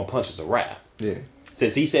 you get one punch as a wrap. Yeah.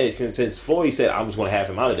 Since Floyd said I was going to have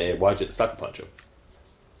him out of there, why'd you sucker punch him?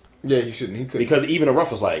 Yeah, he shouldn't. He couldn't. Because even the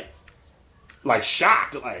ref was like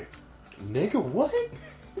shocked, like, nigga, what?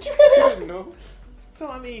 Did you hit him? No. So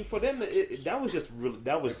I mean, for them, that was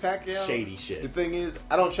Pacquiao, shady shit. The thing is,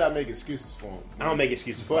 I don't try to make excuses for him. I don't make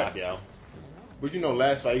excuses for Pacquiao. But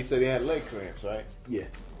last fight he said he had leg cramps, right? Yeah.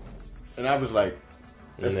 And I was like,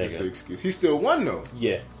 that's just an excuse. He still won though.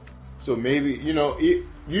 Yeah. So maybe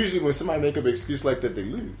usually when somebody make up an excuse like that, they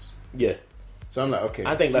lose. Yeah. So I'm like, okay.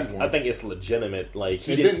 I think it's legitimate. Like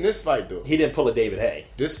he didn't this fight though. He didn't pull a David Hay.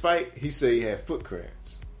 This fight, he said he had foot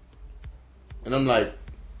cramps, and I'm like,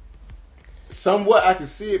 somewhat I can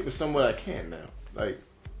see it, but somewhat I can't now. Like,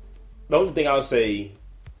 the only thing I would say,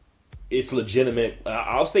 it's legitimate.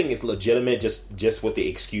 I was thinking it's legitimate just what the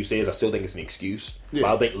excuse is. I still think it's an excuse. Yeah.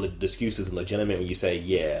 But I think the excuse is legitimate when you say,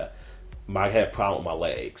 yeah, I had a problem with my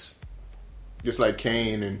legs. Just like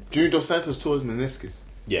Kane and Junior Dos Santos tore his meniscus.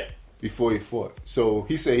 Yeah. Before he fought. So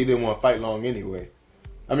he said he didn't want to fight long anyway.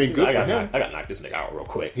 I mean, good for him. I got knocked this nigga out real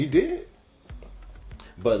quick. He did.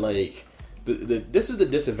 But like, this is the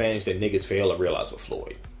disadvantage that niggas fail to realize with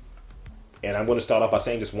Floyd. And I'm going to start off by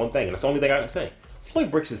saying just one thing, and that's the only thing I can say. Floyd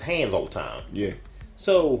breaks his hands all the time. Yeah.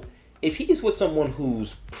 So if he's with someone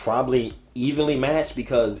who's probably evenly matched,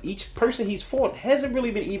 because each person he's fought hasn't really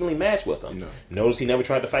been evenly matched with him. No. Notice he never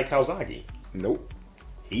tried to fight Kawasaki. Nope.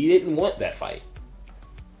 He didn't want that fight.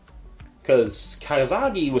 Because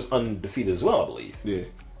Kawasaki was undefeated as well, I believe. Yeah.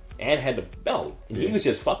 And had the belt. And Yeah. he was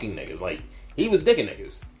just fucking niggas. Like, he was dicking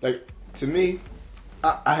niggas. Like, to me,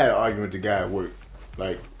 I had an argument with the guy at work.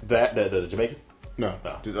 Like, The Jamaican? no,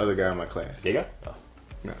 Oh. this other guy in my class. Gay guy? Oh.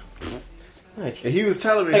 No. Like, And he was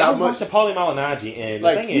telling me I how was much. watching Paulie Malignaggi, and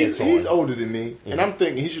Like, the thing is, he's older than me, and I'm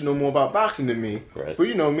thinking he should know more about boxing than me. Right. But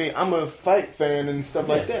you know me, I'm a fight fan and stuff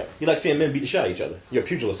like that. You like seeing men beat the shit out of each other. You're a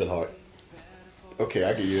pugilist at heart. Okay,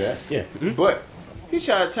 I give you that. Yeah. Mm-hmm. But he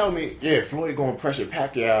tried to tell me, yeah, Floyd gonna pressure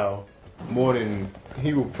Pacquiao more than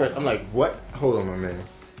he will press. I'm like, what? Hold on, my man.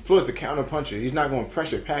 Floyd's a counter puncher. He's not gonna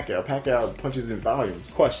pressure Pacquiao. Pacquiao punches in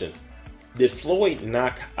volumes. Question. Did Floyd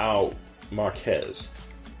knock out Marquez?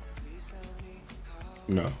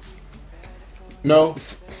 No. No.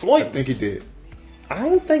 Floyd... I think he did. I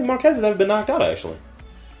don't think Marquez has ever been knocked out, actually.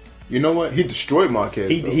 You know what? He destroyed Marquez.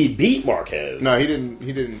 He beat Marquez. No, he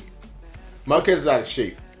didn't. Marquez is out of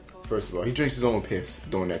shape. First of all, he drinks his own piss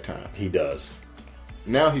during that time. He does.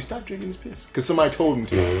 Now he stopped drinking his piss because somebody told him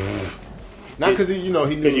to. Not because he knew.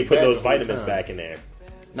 Because you put bad those the whole vitamins time. back in there.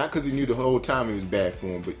 Not because he knew the whole time it was bad for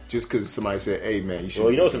him, but just because somebody said, "Hey, man, you should."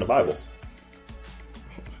 Well, you know it's in the Bible.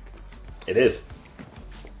 It is.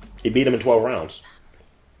 He beat him in 12 rounds.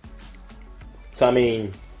 So, I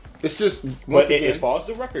mean... It's just... As far as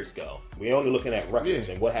the records go, we're only looking at records.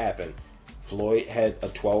 Yeah. And what happened. Floyd had a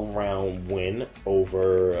 12-round win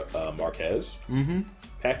over Marquez. Mm-hmm.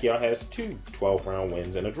 Pacquiao has 2 12-round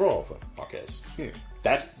wins and a draw over Marquez. Yeah.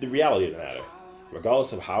 That's the reality of the matter.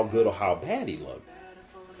 Regardless of how good or how bad he looked.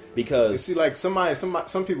 You Because... see, like, some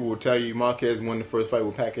people will tell you Marquez won the first fight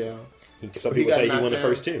with Pacquiao. Some people tell you he won the down,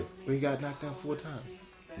 first 2. But he got knocked down 4 times.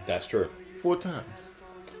 That's true. 4 times.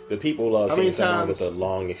 The people love How seeing many someone times? with a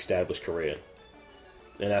long established career,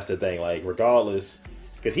 and that's the thing. Like, regardless,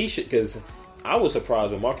 because I was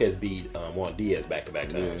surprised when Marquez beat Juan Diaz back-to-back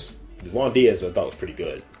times. Because Juan Diaz I thought was pretty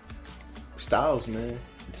good. Styles, man.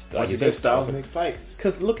 Like you you said, said, Styles make fights.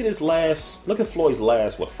 Because look at Floyd's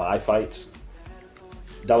last 5 fights.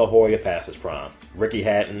 De La Hoya past his prime. Ricky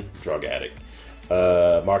Hatton, drug addict.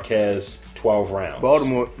 Marquez, 12 rounds.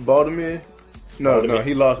 Baltimore. No, Baltimore.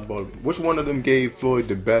 he lost Baltimore. Which one of them gave Floyd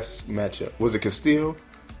the best matchup? Was it Castillo?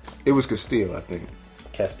 It was Castillo, I think.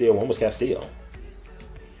 Castillo. When was Castillo?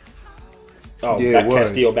 Oh, Yeah, it was.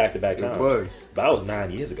 Castillo back-to-back times. It was. But that was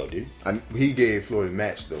 9 years ago, dude. He gave Floyd a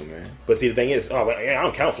match, though, man. But see, the thing is, I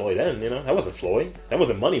don't count Floyd then, you know? That wasn't Floyd. That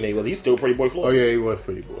wasn't Money Mayweather. He's still Pretty Boy Floyd. Oh, yeah, he was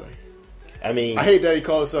Pretty Boy. I mean... I hate that he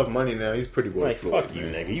calls himself Money now. He's Pretty Boy like, Floyd, fuck you,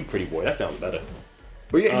 man. nigga. You Pretty Boy. That sounds better.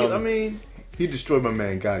 But yeah, I mean, he destroyed my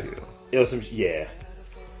man Gotti, though. It was some... Yeah.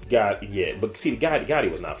 But see,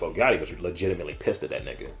 Gotti was not Floyd. Gotti was legitimately pissed at that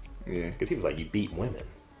nigga. Yeah. Because he was like, you beat women.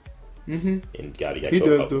 Mm-hmm. And Gotti got He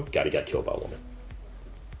killed. does, though. Gotti got killed by a woman.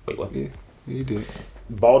 Wait, what? Yeah, he did.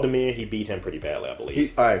 Baltimore, he beat him pretty badly, I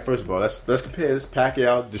believe. All right, first of all, let's compare this.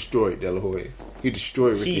 Pacquiao destroyed De La Hoya. He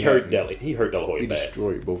destroyed Ricky He hurt Hatton. De La Hoya He bad.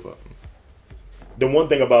 destroyed both of them. The one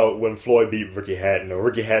thing about when Floyd beat Ricky Hatton, or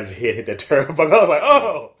Ricky Hatton's head hit that turnbuckle, I was like,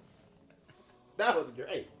 oh! That was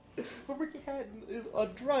great. But Ricky Hatton is a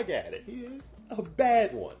drug addict. He is a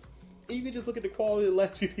bad one. And you can just look at the quality of the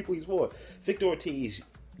last few people he's fought. Victor Ortiz,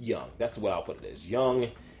 young. That's the way I'll put it as. Young,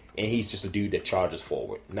 and he's just a dude that charges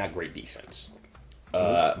forward. Not great defense.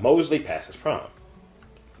 Mosley past his prime.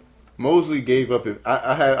 Mosley gave up.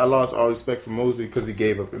 I lost all respect for Mosley because he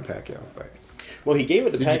gave up in Pacquiao fight. Well, he gave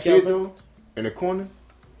it to Did Pacquiao. you see it though? In the corner.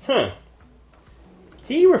 Huh.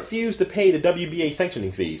 He refused to pay the WBA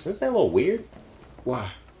sanctioning fees. Isn't that a little weird?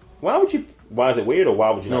 Why? Why would you? Why is it weird, or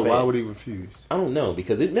why would you No, not pay why it? would he refuse? I don't know,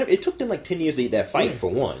 because it took them like 10 years to eat that fight, Yeah,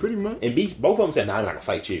 for one. pretty much. And both of them said, "Nah, I'm not gonna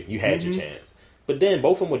fight you. You had your chance." But then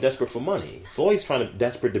both of them were desperate for money. Floyd's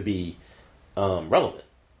desperate to be relevant.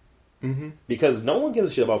 Mm-hmm. Because no one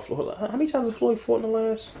gives a shit about Floyd. How many times has Floyd fought in the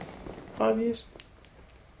last 5 years?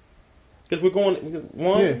 Because we're going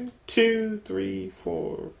 1, 2, 3,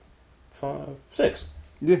 4, 5, 6.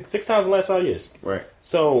 Yeah. 6 times in the last 5 years. Right.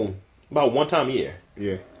 So about 1 time a year.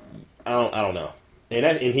 Yeah. I don't know.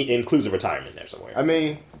 And he includes a retirement there somewhere. I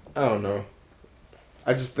mean, I don't know.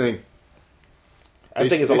 I just think. I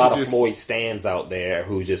think there's a lot of just- Floyd stands out there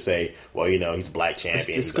who just say, well, you know, he's a black champion. It's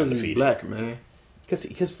just he's because undefeated. he's black, man.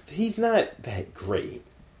 Because he's not that great.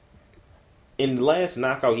 in the last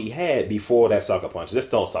knockout he had before that sucker punch, this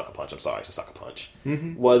still a sucker punch, I'm sorry, it's a sucker punch,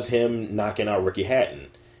 was him knocking out Ricky Hatton.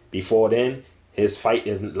 Before then, his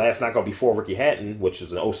last knockout before Ricky Hatton, which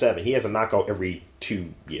was in 2007, he has a knockout every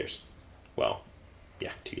 2 years. Well,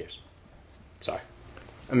 yeah, 2 years. Sorry.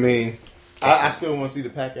 I mean, I still want to see the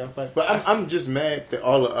Pacquiao fight, but I'm just mad that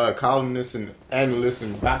all the columnists and analysts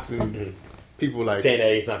and boxing people like saying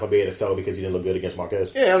that he's not going to be able to sell because he didn't look good against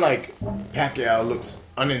Marquez. Yeah, I'm like, Pacquiao looks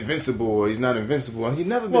uninvincible, or he's not invincible. He's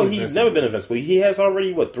never been invincible. He's never been invincible. He has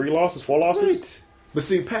already, 3 losses, 4 losses? Right. But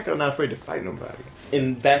see, Pacquiao not afraid to fight nobody.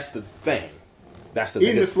 And that's the thing.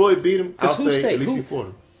 Even if Floyd beat him, I'll say at least he fought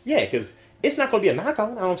him. Yeah, because it's not going to be a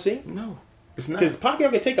knockout, I don't see. No, it's not. Because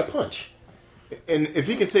Pacquiao can take a punch. And if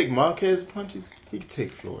he can take Marquez punches, he can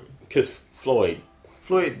take Floyd. Because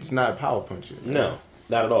Floyd's not a power puncher. No,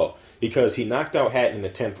 not at all. Because he knocked out Hatton in the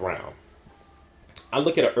 10th round. I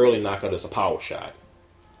look at an early knockout as a power shot.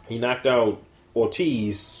 He knocked out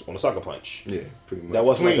Ortiz on a sucker punch. Yeah, pretty much. That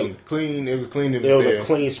wasn't clean. It was clean. It was a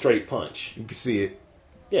clean, straight punch. You can see it.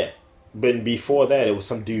 Yeah. But before that, it was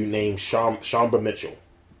some dude named Shamba Mitchell.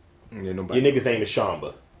 Yeah, nobody. Your nigga's name is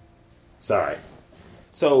Shamba. Sorry.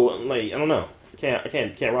 So, like, I don't know. I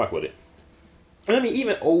can't rock with it. And I mean,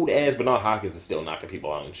 even old ass Bernard Hopkins is still knocking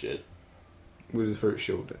people out and shit. With his hurt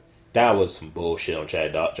shoulder. That was some bullshit on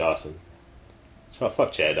Chad Dawson. So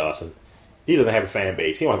fuck Chad Dawson. He doesn't have a fan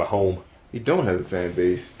base. He don't have a home. He don't have a fan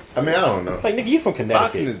base. I mean, I don't know. Like, nigga, you from Connecticut.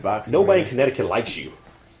 Boxing is boxing. Nobody man. in Connecticut likes you.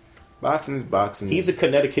 Boxing is boxing. He's a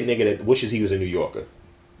Connecticut nigga that wishes he was a New Yorker.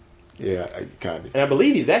 Yeah, kind of. And I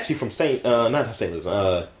believe he's actually from not St.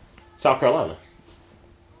 Louis, South Carolina.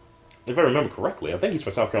 If I remember correctly, I think he's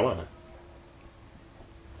from South Carolina.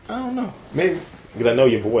 I don't know. Maybe. Because I know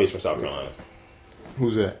your boy's from South Carolina.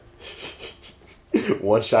 Who's that?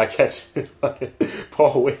 One shot catch fucking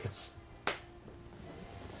Paul Williams.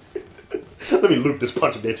 Let me loop this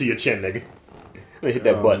punch up there to your chin, nigga. Let me hit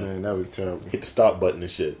that button. Man, that was terrible. Hit the stop button and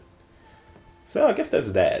shit. So I guess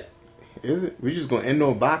that's that. Is it? We just gonna end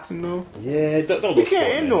on boxing though? Yeah, don't we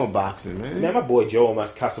can't end on boxing, man. Man, my boy Joe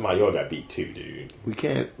Casamayor got beat too, dude. We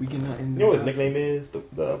cannot end. You know what his nickname is?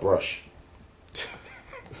 The brush.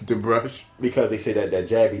 The brush? Because they say that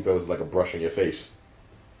jab he throws is like a brush on your face.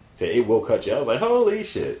 Say it will cut you. I was like, holy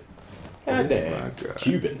shit. God damn. My God.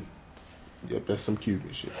 Cuban. Yep, that's some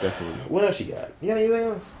Cuban shit, definitely. What else you got? You got anything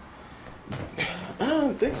else? I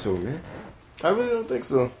don't think so, man. I really don't think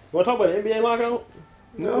so. You want to talk about the NBA lockout?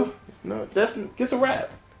 No. That's It's a wrap.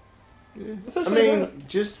 Yeah. I mean,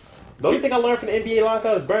 just the only thing I learned from the NBA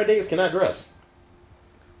lockout is Baron Davis cannot dress.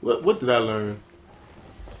 What did I learn?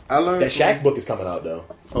 I learned That Shaq book is coming out though.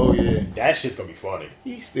 Oh yeah, that shit's gonna be funny.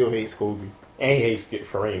 He still hates Kobe, and he hates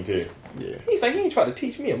Kareem too. Yeah, he's like he ain't trying to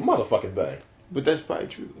teach me a motherfucking thing. But that's probably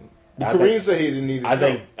true. Kareem said he didn't need his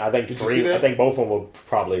help. I think Kareem. I think both of them were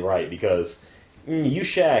probably right because you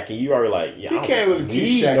Shaq and you already like he can't really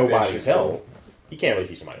teach Shaq nobody's help. He can't really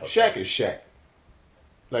teach somebody else. Shaq is Shaq.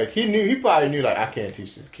 Like he probably knew like I can't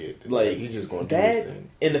teach this kid. Like he's just gonna do his thing.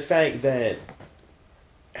 And the fact that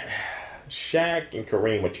Shaq and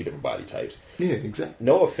Kareem were two different body types. Yeah, exactly.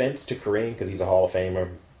 No offense to Kareem because he's a Hall of Famer,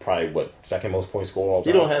 probably second most points scorer all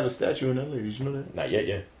time. He don't have a statue in LA. Did you know that? Not yet.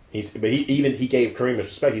 Yeah. He gave Kareem his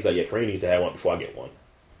respect. He's like, yeah, Kareem needs to have one before I get one.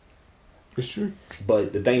 It's true.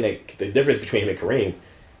 But the difference between him and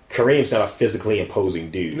Kareem's not a physically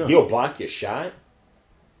imposing dude. No. He'll block your shot,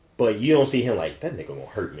 but you don't see him like that nigga gonna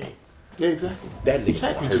hurt me. Yeah, exactly. That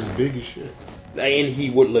nigga Shaq is just big as shit, and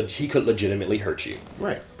he could legitimately hurt you.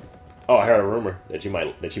 Right. Oh, I heard a rumor that you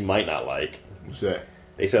might not like. What's that?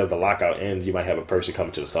 They said if the lockout ends, you might have a person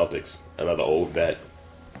coming to the Celtics, another old vet.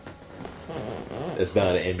 It's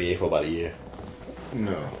been in the NBA for about a year.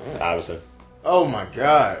 No. Iverson. Oh my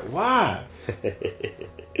God! Why?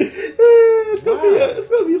 It's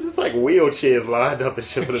gonna be just like wheelchairs lined up and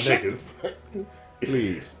shit for the niggas.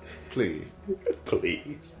 Please.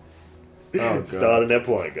 Oh, God. Starting that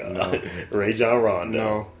point, God. No. Ray John Rondo.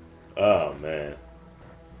 No. Oh man.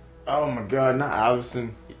 Oh my God! Not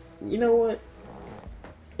Iverson. You know what?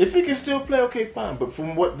 If he can still play, okay, fine. But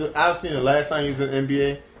from what I've seen, the last time he was in the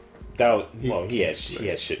NBA, he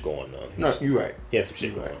had shit going on. No, you're right. He had some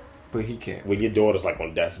shit going on. But he can't. When your daughter's like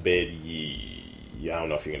on death's bed, I don't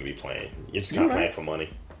know if you're gonna be playing. You're just kind of playing for money.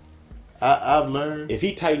 I've learned if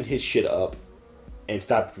he tightened his shit up and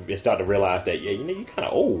start to realize that you kind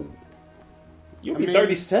of old. You'll be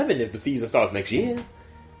 37 if the season starts next year.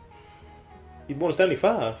 He's born in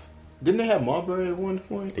 75. Didn't they have Marbury at one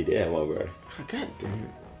point? They did have Marbury. God damn it.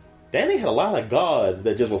 Then they had a lot of guards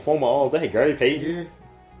that just were former Alls. They had Gary Payton. Yeah.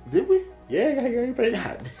 Did we? Yeah, I had Gary Payton.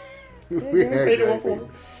 God. We had Gary Payton at one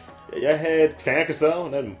point. Yeah, I had Sam Cassell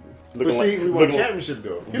and then But see, we won championship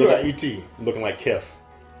though. He look like E.T. Looking like Kif.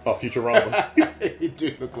 Or Futurama. He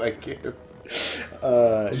do look like Kif.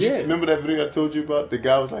 Did you remember that video I told you about? The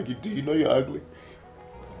guy was like, "Do you know you're ugly?"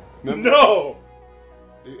 Remember? No!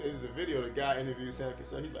 It was a video. The guy interviewed Sam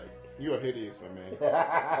Cassell. He's like, "You're hideous, my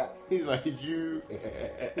man." He's like, "You." He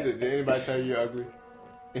said, "Did anybody tell you you're ugly?"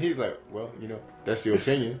 And he's like, "Well, that's your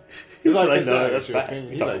opinion." He's like, "No, that's your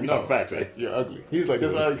opinion." He's like, "No, facts, eh? You're ugly." He's like,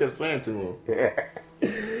 "That's all he kept saying to him."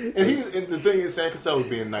 And the thing is, Sam Cassell was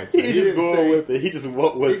being nice. Man. He just going with it. He just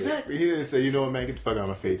walked with it. Exactly. He didn't say, "You know what, man, get the fuck out of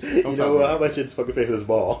my face." You know what? How about you just fucking face with this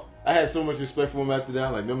ball? I had so much respect for him after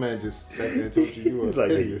that. Like, no man just sat there and told you were He's like,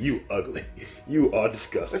 hideous. "Hey, you ugly. You are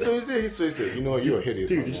disgusting." That's what he did. He said, "You know what, you're hideous."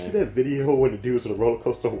 Dude, did you see that video when the dude was on a roller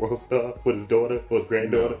coaster World Star with his daughter, or his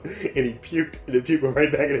granddaughter, and he puked, and the puke went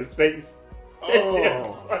right back in his face?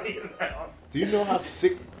 Oh. Do you know how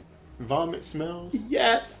sick vomit smells?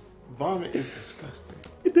 Yes. Vomit is disgusting.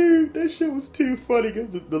 Dude, that shit was too funny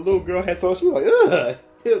because the little girl had so she was like, ugh.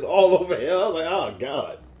 It was all over here. I was like, oh,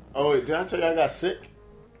 God. Oh, wait, did I tell you I got sick?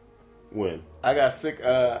 When? I got sick.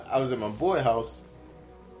 I was at my boy's house,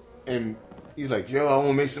 and he's like, "Yo, I want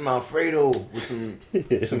to make some Alfredo with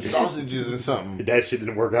some sausages and something." That shit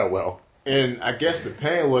didn't work out well. And I guess the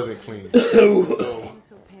pan wasn't clean. So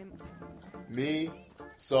me,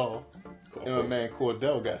 Saul, and my man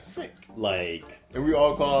Cordell got sick. Like, and we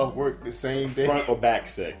all called off work the same day. Front or back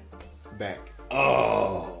sick? Back.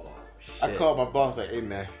 Oh, shit. I called my boss like, "Hey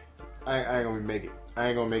man, I ain't gonna make it. I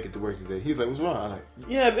ain't gonna make it to work today." He's like, "What's wrong?" I'm like,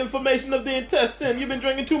 "You have inflammation of the intestine. You've been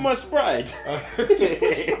drinking too much Sprite." I'm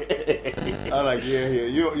like, yeah.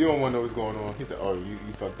 You don't want to know what's going on. He said, "Oh, you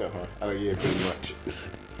fucked up, huh?" I'm like, "Yeah, pretty much."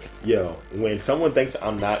 Yo, when someone thinks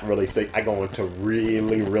I'm not really sick, I go into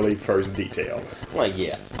really, really first detail. I'm like,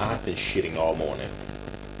 yeah, I've been shitting all morning.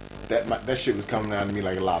 That shit was coming out of me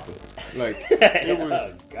like a lava. Like, it was.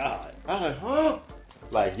 Oh, God. I was like, huh?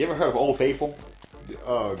 Like, you ever heard of Old Faithful?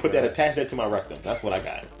 Oh, Put that, attach that to my rectum. That's what I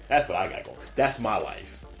got. That's what I got going. That's my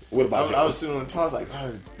life. What about you? I was sitting on the toilet like,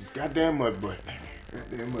 oh, this goddamn mud butt.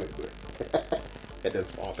 Goddamn mud butt. At this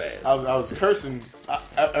small pad. I was cursing.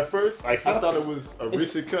 At first, I thought it was a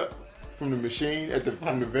Reese's cup from the machine,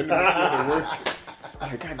 from the vending machine at work.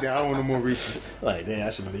 I'm like, goddamn, I don't want no more Reese's. Like, damn,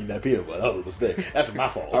 I should have eaten that peanut butter. That was a mistake. That's my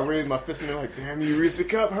fault. I raised my fist and they're like, damn, you Reese's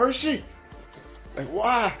cup, Hershey. Like,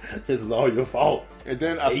 why? This is all your fault. And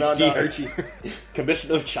then I found out Hershey,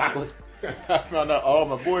 Commissioner of Chocolate. I found out all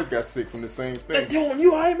my boys got sick from the same thing. Doing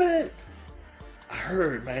you alright, man? I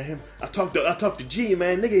heard, man. I talked to G,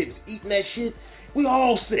 man. Nigga was eating that shit. We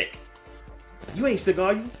all sick. You ain't sick,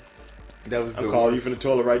 are you? That was. I'm calling you from the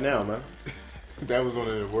toilet right now, man. That was one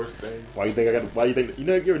of the worst things. Why you think?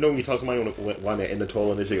 You ever know when you talk to somebody when they're in the toilet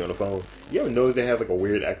and they're shaking on the phone? You ever notice it has like a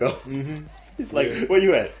weird echo? Mm-hmm. Like, yeah. Where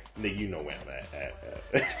you at? Nigga, you know where I'm at.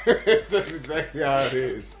 That's exactly how it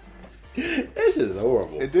is. That shit is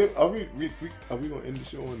horrible. And then, are we gonna end the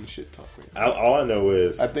show on the shit talk? All I know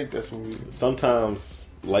is I think that's what we. Sometimes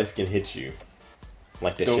life can hit you.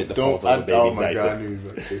 Like that shit that falls off a baby's oh my diaper. God, I knew you was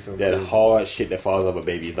about to say something. That hard shit that falls off a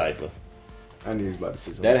baby's diaper. I knew you was about to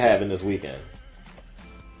say something. That happened this weekend.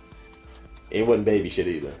 It wasn't baby shit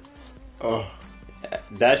either. Oh.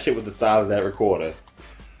 That shit was the size of that recorder.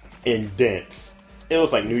 And dense. It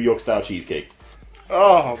was like New York style cheesecake.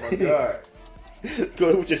 Oh my God. Go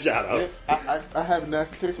ahead with your shout out. Yes, I have a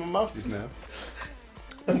nasty taste in my mouth just now.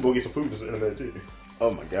 I'm gonna go get some food in a minute too. Oh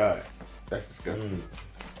my God. That's disgusting.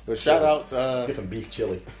 But shout outs, get some beef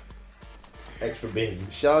chili. Extra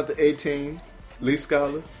beans. Shout out to 18, Lee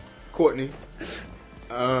Scholar, Courtney.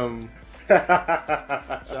 Shout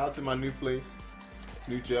out to my new place,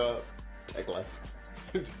 new job. Tech Life.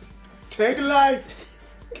 Tech Life.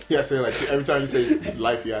 Yeah, say like every time you say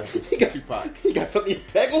life, you ask Tupac. You got something in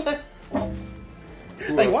Tech Life?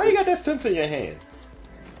 Like, why you got that sensor in your hand?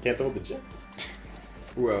 Can't throw the jet.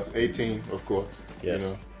 Who else? 18, of course. Yes. You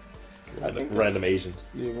know. Random Asians.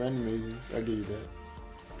 Yeah, random Asians. I give you that.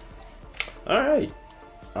 All right.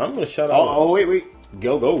 I'm going to shout out. Oh, wait.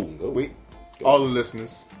 Go. Wait. All the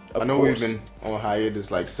listeners. Of I know course. we've been on hiatus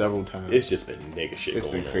like several times. It's just been nigga shit. It's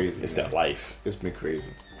been crazy. It's man. that life. It's been crazy.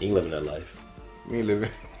 You ain't living that life. We ain't living.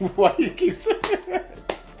 Why you keep saying that?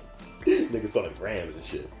 Niggas selling grams and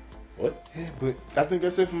shit. What? Yeah, but I think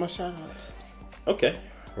that's it for my shout outs. Okay.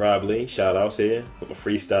 Rob Lee, shout outs here. Put my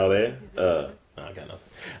freestyle there. I got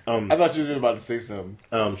nothing. I thought you were about to say something.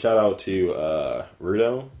 Shout out to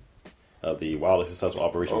Rudo of the Wildly Successful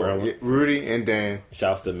Operation Brownwood. Yeah, Rudy and Dan.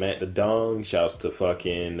 Shouts to Matt the Dong. Shouts to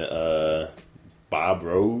fucking Bob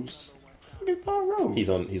Rose. Fucking Bob Rose. He's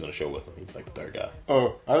on the show with him. He's like the third guy.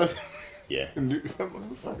 Oh, yeah.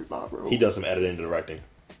 Fucking Bob Rose. He does some editing and directing.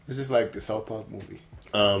 It's just like the South Park movie.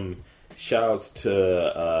 Shouts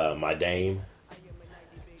to my dame.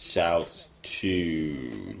 Shouts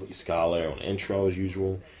to Lee Scholar on intro as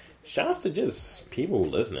usual. Shouts to just people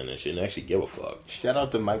listening and shit and actually give a fuck. Shout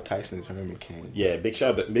out to Mike Tyson's Herman Cain. Yeah, big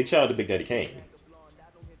shout out to Big Daddy Kane.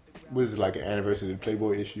 Was it like an anniversary of the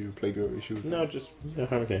Playboy issue, Playgirl issue? No, just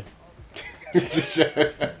Herman Cain. Just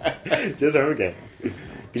Herman Cain.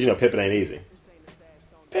 Because Pippin ain't easy.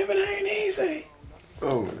 Pippin ain't easy.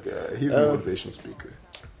 Oh my god, he's a motivational speaker.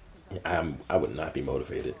 I would not be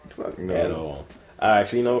motivated No. at all.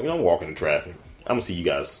 Actually, I'm walking in traffic. I'm gonna see you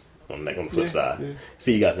guys on the flip side. Yeah.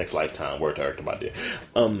 See you guys next lifetime. Word to Eric, my dear.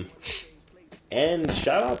 And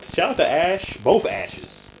shout out to Ash, both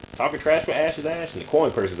Ashes. Talking trash with Ash's Ash and the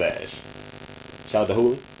coin purse's Ash. Shout out to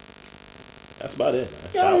Hooli. That's about it,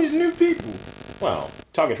 man. Y'all these new people. Well,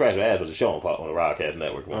 Talking Trash with Ash was a show on the Robcast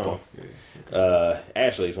Network at one point. Yeah. Okay.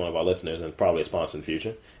 Ashley's one of our listeners and probably a sponsor in the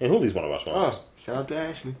future. And Hooli's one of our sponsors. Oh, shout out to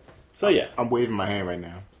Ashley. So, yeah. I'm waving my hand right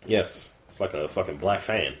now. Yes. It's like a fucking black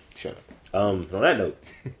fan. Shut up. On that note,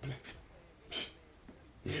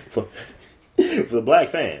 for the black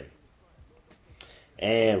fan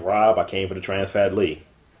and Rob, I came for the trans fat Lee.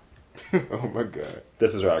 Oh my god.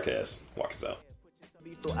 This is Robcast. Walk us out.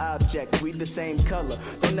 Lethal object, we the same color.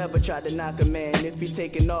 Don't ever try to knock a man. If he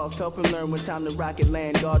taking off, help him learn when time to rocket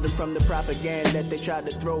land. Guard him from the propaganda that they try to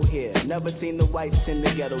throw here. Never seen the whites in the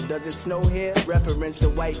ghetto. Does it snow here? Reference to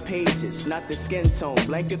white pages, not the skin tone.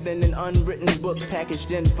 Blanker than an unwritten book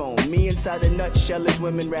packaged in foam. Me inside a nutshell is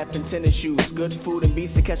women rapping tennis shoes. Good food and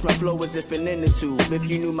beats to catch my flow as if an inner tube. If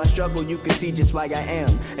you knew my struggle, you could see just why I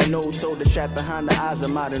am. An old soldier trapped behind the eyes of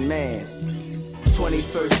modern man.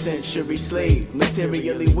 21st century slave,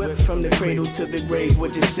 materially whipped from the cradle to the grave.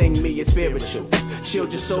 Would you sing me a spiritual?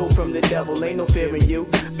 Shield your soul from the devil, ain't no fear in you.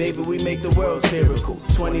 Baby, we make the world spherical.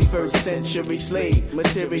 21st century slave,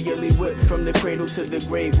 materially whipped from the cradle to the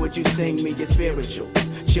grave. Would you sing me a spiritual?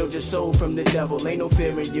 Shield your soul from the devil, ain't no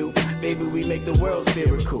fear in you. Baby, we make the world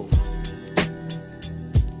spherical.